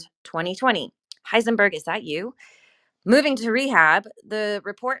 and 2020. Heisenberg, is that you? Moving to rehab, the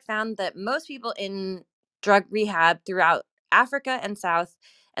report found that most people in drug rehab throughout Africa and South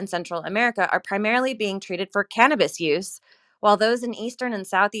and Central America are primarily being treated for cannabis use, while those in Eastern and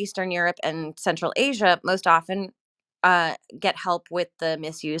Southeastern Europe and Central Asia most often get help with the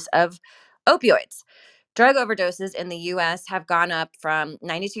misuse of opioids. Drug overdoses in the US have gone up from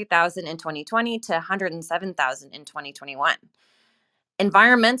 92,000 in 2020 to 107,000 in 2021.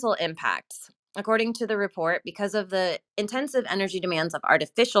 Environmental impacts. According to the report, because of the intensive energy demands of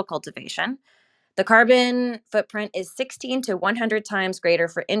artificial cultivation, the carbon footprint is 16 to 100 times greater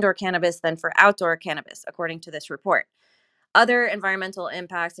for indoor cannabis than for outdoor cannabis, according to this report. Other environmental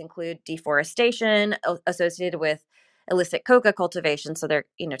impacts include deforestation associated with illicit coca cultivation. So they're,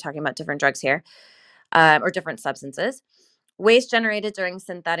 talking about different drugs here, or different substances. Waste generated during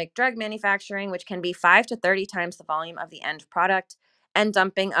synthetic drug manufacturing, which can be 5 to 30 times the volume of the end product, and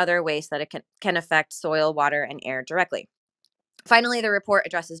dumping other waste that it can affect soil, water, and air directly. Finally, the report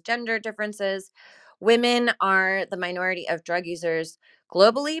addresses gender differences. Women are the minority of drug users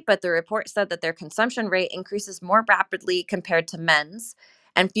globally, but the report said that their consumption rate increases more rapidly compared to men's,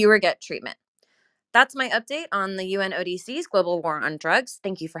 and fewer get treatment. That's my update on the UNODC's global war on drugs.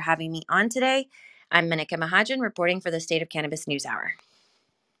 Thank you for having me on today. I'm Menika Mahajan, reporting for the State of Cannabis NewsHour.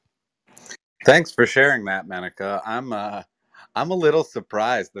 Thanks for sharing that, Menika. I'm a little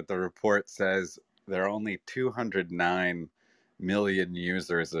surprised that the report says there are only 209 million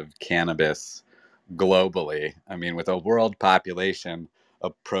users of cannabis globally. I mean, with a world population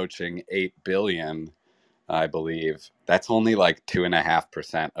approaching 8 billion, I believe, that's only like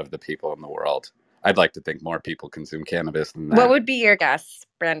 2.5% of the people in the world. I'd like to think more people consume cannabis than What that. would be your guess,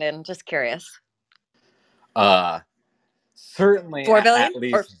 Brandon? Just curious. Certainly 4 billion? at Or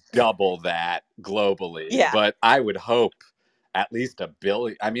least double that globally, yeah. but I would hope at least a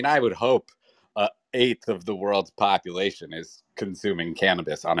billion. I mean, I would hope a eighth of the world's population is consuming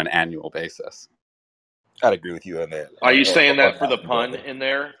cannabis on an annual basis. I'd agree with you on that. Are you saying On that for that the one, pun brother. in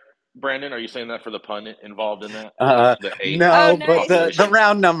there, Brandon? Are you saying that for the pun involved in that? Uh, The eighth Oh, no, of the but nice. the population?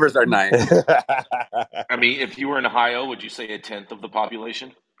 round numbers are nice. I mean, if you were in Ohio, would you say a tenth of the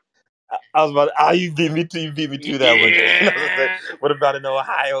population? I was about. You beat me to. You beat me to that one. I was gonna say, Yeah. what about in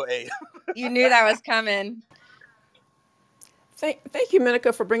Ohio? A. You knew that was coming. Thank you,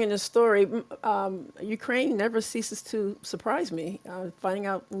 Menika, for bringing this story. Ukraine never ceases to surprise me, finding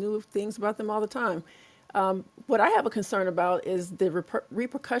out new things about them all the time. What I have a concern about is the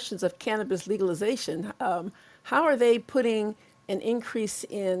repercussions of cannabis legalization. How are they putting an increase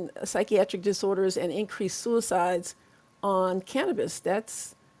in psychiatric disorders and increased suicides on cannabis?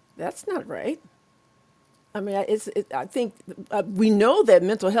 That's not right. I mean, I think we know that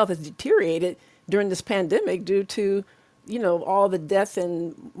mental health has deteriorated during this pandemic due to, all the death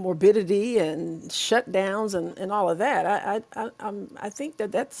and morbidity and shutdowns and all of that. I think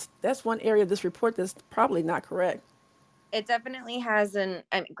that's one area of this report that's probably not correct. It definitely has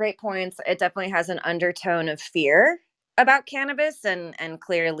great points. It definitely has an undertone of fear about cannabis and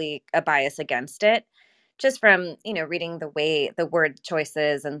clearly a bias against it, just from reading the word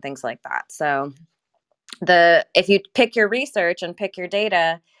choices and things like that. So if you pick your research and pick your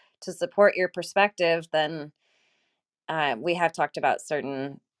data to support your perspective, then we have talked about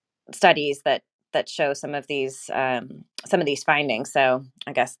certain studies that show some of these findings. So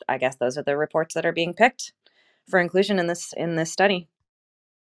I guess those are the reports that are being picked for inclusion in this study.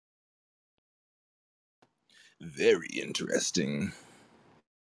 Very interesting.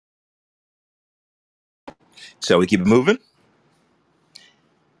 Shall we keep it moving?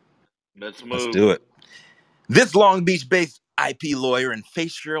 Let's Let's move. do it. This Long Beach-based IP lawyer and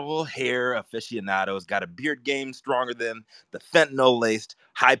facial hair aficionado has got a beard game stronger than the fentanyl-laced,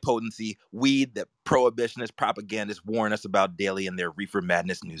 high-potency weed that prohibitionist propagandists warn us about daily in their Reefer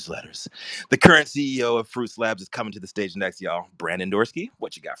Madness newsletters. The current CEO of Fruits Labs is coming to the stage next, y'all. Brandon Dorsky,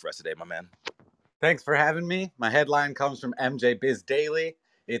 what you got for us today, my man? Thanks for having me. My headline comes from MJ Biz Daily.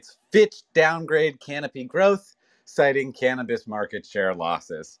 It's Fitch downgrade Canopy growth, citing cannabis market share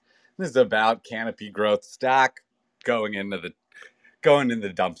losses. This is about Canopy growth stock going into the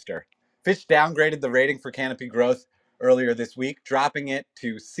dumpster. Fitch downgraded the rating for Canopy Growth earlier this week, dropping it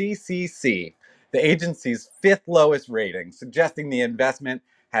to CCC, the agency's fifth lowest rating, suggesting the investment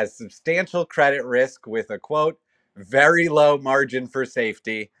has substantial credit risk with a quote, very low margin for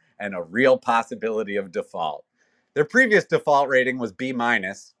safety and a real possibility of default. Their previous default rating was B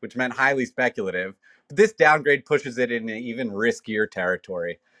minus, which meant highly speculative, but this downgrade pushes it into even riskier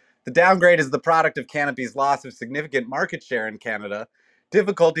territory. The downgrade is the product of Canopy's loss of significant market share in Canada,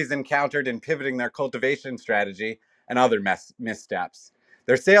 difficulties encountered in pivoting their cultivation strategy, and other missteps.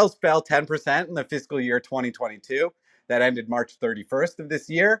 Their sales fell 10% in the fiscal year 2022, that ended March 31st of this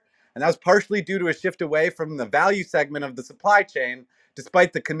year, and that was partially due to a shift away from the value segment of the supply chain,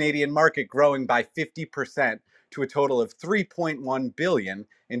 despite the Canadian market growing by 50% to a total of $3.1 billion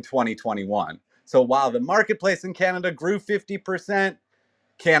in 2021. So while the marketplace in Canada grew 50%,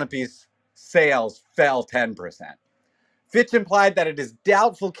 Canopy's sales fell 10%. Fitch implied that it is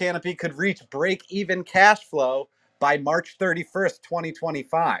doubtful Canopy could reach break-even cash flow by March 31st,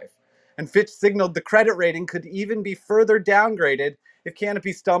 2025. And Fitch signaled the credit rating could even be further downgraded if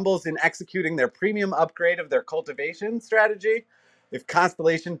Canopy stumbles in executing their premium upgrade of their cultivation strategy, if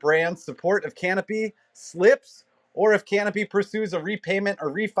Constellation Brands' support of Canopy slips, or if Canopy pursues a repayment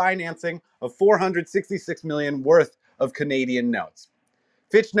or refinancing of $466 million worth of Canadian notes.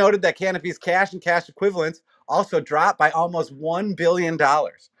 Fitch noted that Canopy's cash and cash equivalents also dropped by almost $1 billion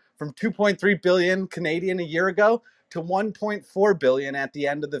from 2.3 billion Canadian a year ago to 1.4 billion at the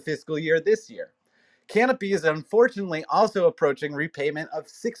end of the fiscal year this year. Canopy is unfortunately also approaching repayment of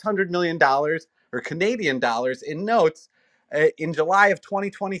 $600 million or Canadian dollars in notes in July of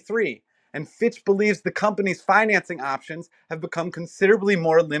 2023. And Fitch believes the company's financing options have become considerably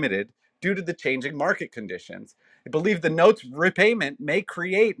more limited due to the changing market conditions. They believe the notes repayment may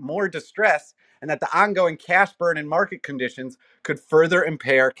create more distress and that the ongoing cash burn and market conditions could further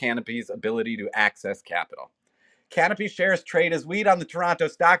impair Canopy's ability to access capital. Canopy shares trade as weed on the Toronto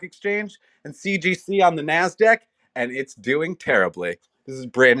Stock Exchange and CGC on the NASDAQ, and it's doing terribly. This is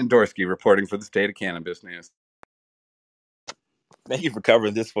Brandon Dorsky reporting for the State of Cannabis News. Thank you for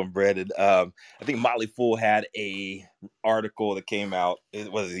covering this one, Brandon. I think Motley Fool had a article that came out,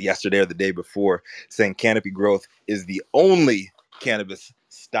 it was yesterday or the day before, saying Canopy Growth is the only cannabis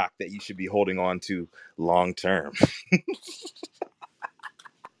stock that you should be holding on to long term.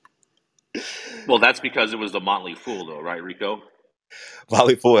 Well, that's because it was the Motley Fool, though, right, Rico?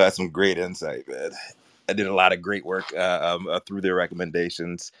 Motley Fool has some great insight, man. I did a lot of great work through their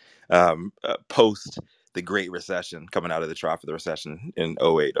recommendations post the Great Recession, coming out of the trough of the recession in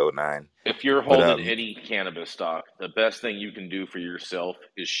 08, 09. If you're But holding any cannabis stock, the best thing you can do for yourself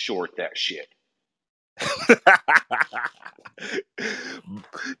is short that shit.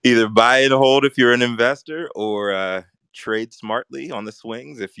 either buy and hold if you're an investor, or trade smartly on the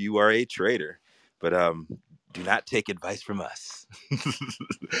swings if you are a trader. But do not take advice from us.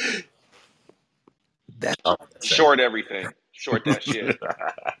 That's all I can say. Short everything. Short that shit.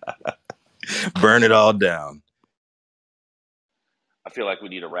 Burn it all down. I feel like we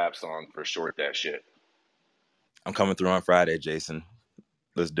need a rap song for short that shit. I'm coming through on Friday, Jason.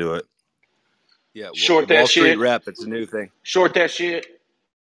 Let's do it. Yeah, Short that Wall Street shit. rep. It's a new thing. Short that shit.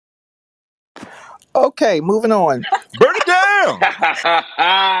 Okay, moving on. Burn it down.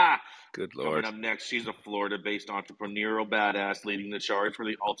 Good Coming Lord. up next, she's a Florida-based entrepreneurial badass leading the charge for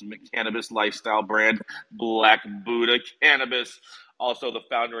the ultimate cannabis lifestyle brand, Black Buddha Cannabis. Also the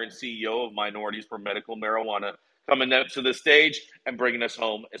founder and CEO of Minorities for Medical Marijuana. Coming up to the stage and bringing us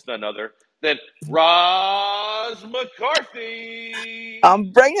home is none other than Roz McCarthy.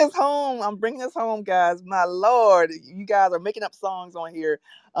 I'm bringing us home. I'm bringing us home, guys. My Lord, you guys are making up songs on here.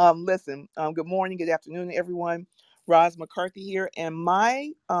 Listen. Good morning, good afternoon, everyone. Roz McCarthy here, and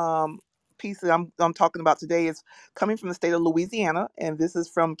my piece that I'm talking about today is coming from the state of Louisiana, and this is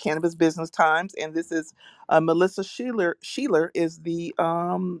from Cannabis Business Times, and this is Melissa Sheeler. Sheeler is the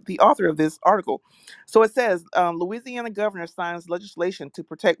author of this article. So it says Louisiana governor signs legislation to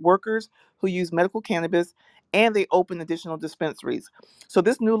protect workers who use medical cannabis, and they open additional dispensaries. So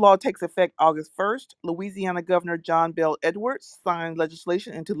this new law takes effect August 1st. Louisiana Governor John Bel Edwards signed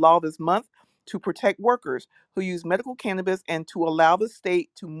legislation into law this month to protect workers who use medical cannabis and to allow the state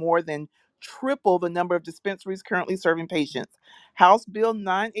to more than triple the number of dispensaries currently serving patients. House Bill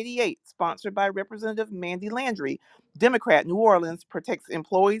 988, sponsored by Representative Mandy Landry, Democrat, New Orleans, protects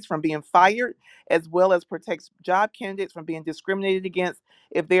employees from being fired as well as protects job candidates from being discriminated against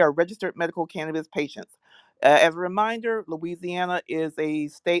if they are registered medical cannabis patients. As a reminder, Louisiana is a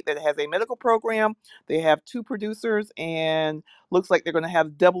state that has a medical program. They have two producers and looks like they're going to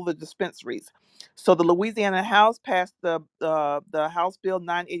have double the dispensaries. So the Louisiana House passed the House Bill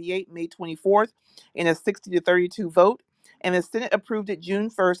 988 May 24th in a 60-32 vote, and the Senate approved it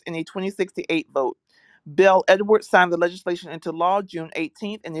June 1st in a 26-8 vote. Bill Edwards signed the legislation into law June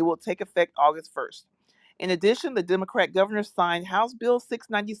 18th, and it will take effect August 1st. In addition, the Democrat governor signed House Bill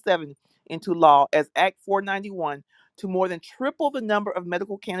 697 into law as Act 491 to more than triple the number of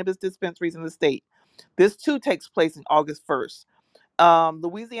medical cannabis dispensaries in the state. This too takes place in August 1st.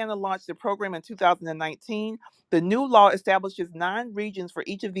 Louisiana launched the program in 2019. The new law establishes 9 regions for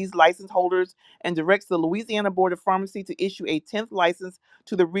each of these license holders and directs the Louisiana Board of Pharmacy to issue a 10th license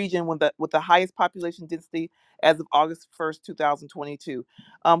to the region with the highest population density as of August 1st, 2022.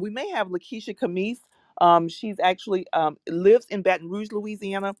 We may have Lakeisha Camise. She's actually lives in Baton Rouge,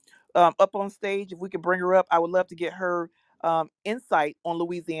 Louisiana, up on stage. If we could bring her up, I would love to get her insight on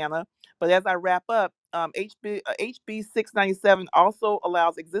Louisiana. But as I wrap up, HB 697 also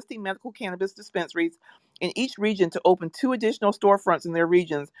allows existing medical cannabis dispensaries in each region to open 2 additional storefronts in their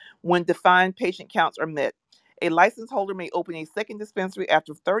regions when defined patient counts are met. A license holder may open a second dispensary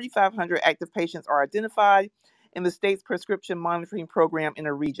after 3,500 active patients are identified in the state's prescription monitoring program in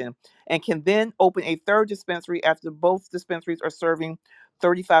a region, and can then open a third dispensary after both dispensaries are serving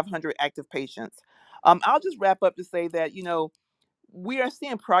 3,500 active patients. I'll just wrap up to say that, we are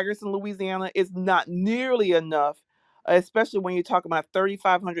seeing progress in Louisiana. It's not nearly enough, especially when you're talking about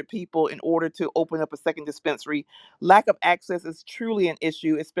 3,500 people in order to open up a second dispensary. Lack of access is truly an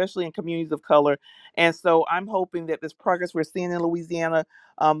issue, especially in communities of color. And so I'm hoping that this progress we're seeing in Louisiana,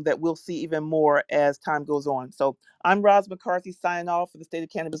 that we'll see even more as time goes on. So I'm Roz McCarthy signing off for the State of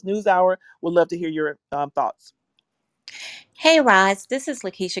Cannabis News Hour. Would love to hear your thoughts. Hey, Roz, this is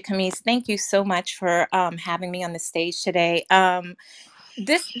Lakeisha Camise. Thank you so much for having me on the stage today.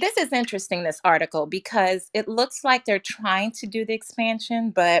 This is interesting, this article, because it looks like they're trying to do the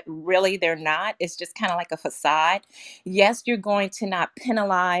expansion, but really they're not. It's just kind of like a facade. Yes, you're going to not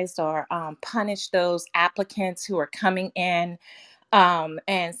penalize or punish those applicants who are coming in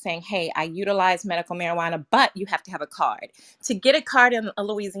and saying, hey, I utilize medical marijuana, but you have to have a card. To get a card in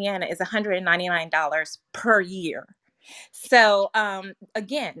Louisiana is $199 per year. So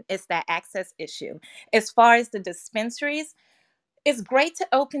again, it's that access issue. As far as the dispensaries, it's great to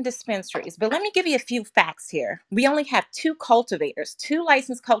open dispensaries, but let me give you a few facts here. We only have two cultivators, two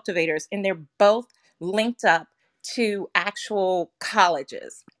licensed cultivators, and they're both linked up to actual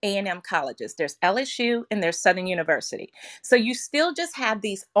colleges, A&M colleges. There's LSU and there's Southern University. So you still just have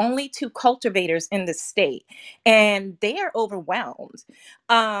these only two cultivators in the state, and they are overwhelmed.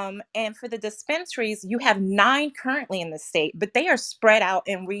 And for the dispensaries, you have 9 currently in the state, but they are spread out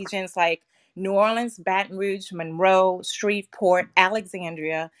in regions like New Orleans, Baton Rouge, Monroe, Shreveport,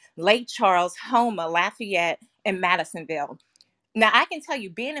 Alexandria, Lake Charles, Houma, Lafayette, and Madisonville. Now, I can tell you,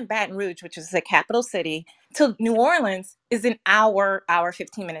 being in Baton Rouge, which is the capital city, to New Orleans is an hour,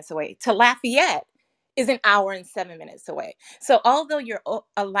 15 minutes away. To Lafayette is an hour and 7 minutes away. So, although you're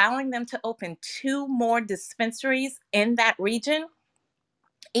allowing them to open 2 more dispensaries in that region,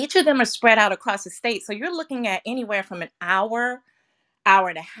 each of them are spread out across the state. So, you're looking at anywhere from an hour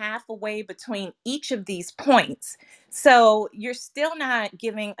and a half away between each of these points. So you're still not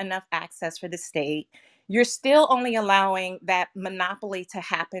giving enough access for the state. You're still only allowing that monopoly to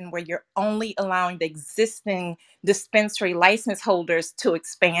happen where you're only allowing the existing dispensary license holders to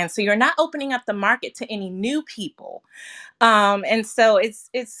expand. So you're not opening up the market to any new people. And so it's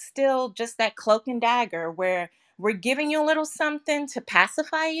still just that cloak and dagger where we're giving you a little something to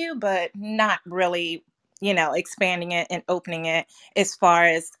pacify you, but not really, expanding it and opening it as far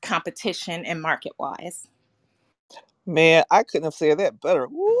as competition and market wise. Man, I couldn't have said that better.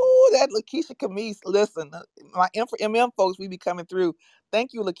 Ooh, that Lakeisha Camise. Listen, my M for MM folks, we be coming through.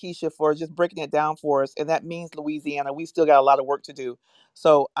 Thank you, Lakeisha, for just breaking it down for us. And that means Louisiana. We still got a lot of work to do.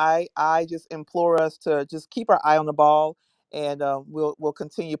 So I just implore us to just keep our eye on the ball, and we'll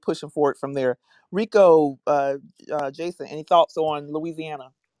continue pushing forward from there. Rico, Jason, any thoughts on Louisiana?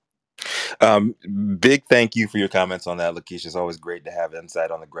 Um, Big thank you for your comments on that, Lakeisha. It's always great to have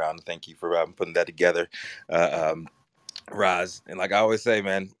insight on the ground. Thank you for putting that together, Roz. And like I always say,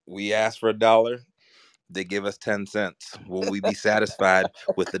 man, we ask for $1, they give us 10 cents. Will we be satisfied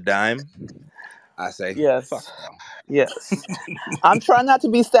with the dime? I say, fuck Yes. no. Yes. I'm trying not to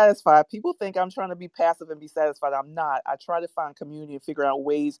be satisfied. People think I'm trying to be passive and be satisfied. I'm not. I try to find community and figure out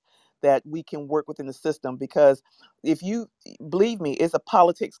ways that we can work within the system, because if you believe me, it's a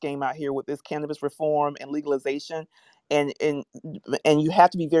politics game out here with this cannabis reform and legalization, and and and you have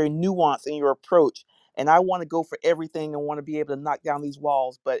to be very nuanced in your approach. And I want to go for everything and want to be able to knock down these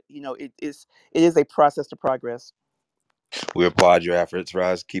walls, but it is a process to progress. We applaud your efforts,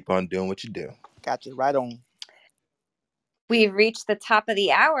 Roz. Keep on doing what you do. Gotcha. Right on. We've reached the top of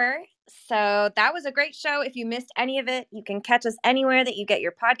the hour. So that was a great show. If you missed any of it, you can catch us anywhere that you get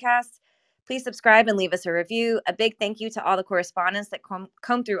your podcasts. Please subscribe and leave us a review. A big thank you to all the correspondents that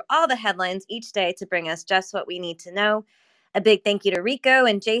comb through all the headlines each day to bring us just what we need to know. A big thank you to Rico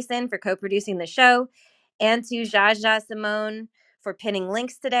and Jason for co-producing the show, and to Jaja Simone for pinning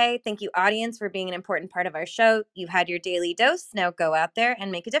links today. Thank you, audience, for being an important part of our show. You've had your daily dose. Now go out there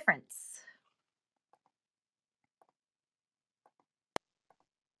and make a difference.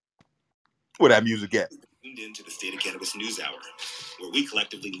 Where that music at? Tuned into the State of Cannabis News Hour, where we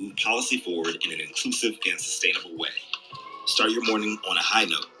collectively move policy forward in an inclusive and sustainable way. Start your morning on a high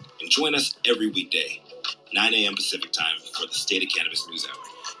note and join us every weekday, 9 a.m. Pacific time, for the State of Cannabis News Hour,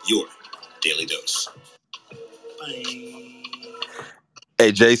 your daily dose. Bye.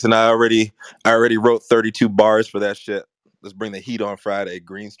 Hey, Jason, I already wrote 32 bars for that shit. Let's bring the heat on Friday.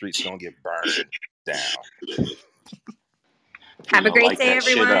 Green Street's gonna get burned down. Have We're a gonna great light day, that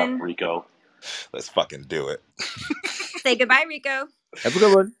shit up, everyone. Rico. Let's fucking do it. Say goodbye, Rico. Have a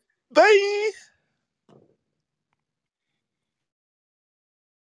good one. Bye.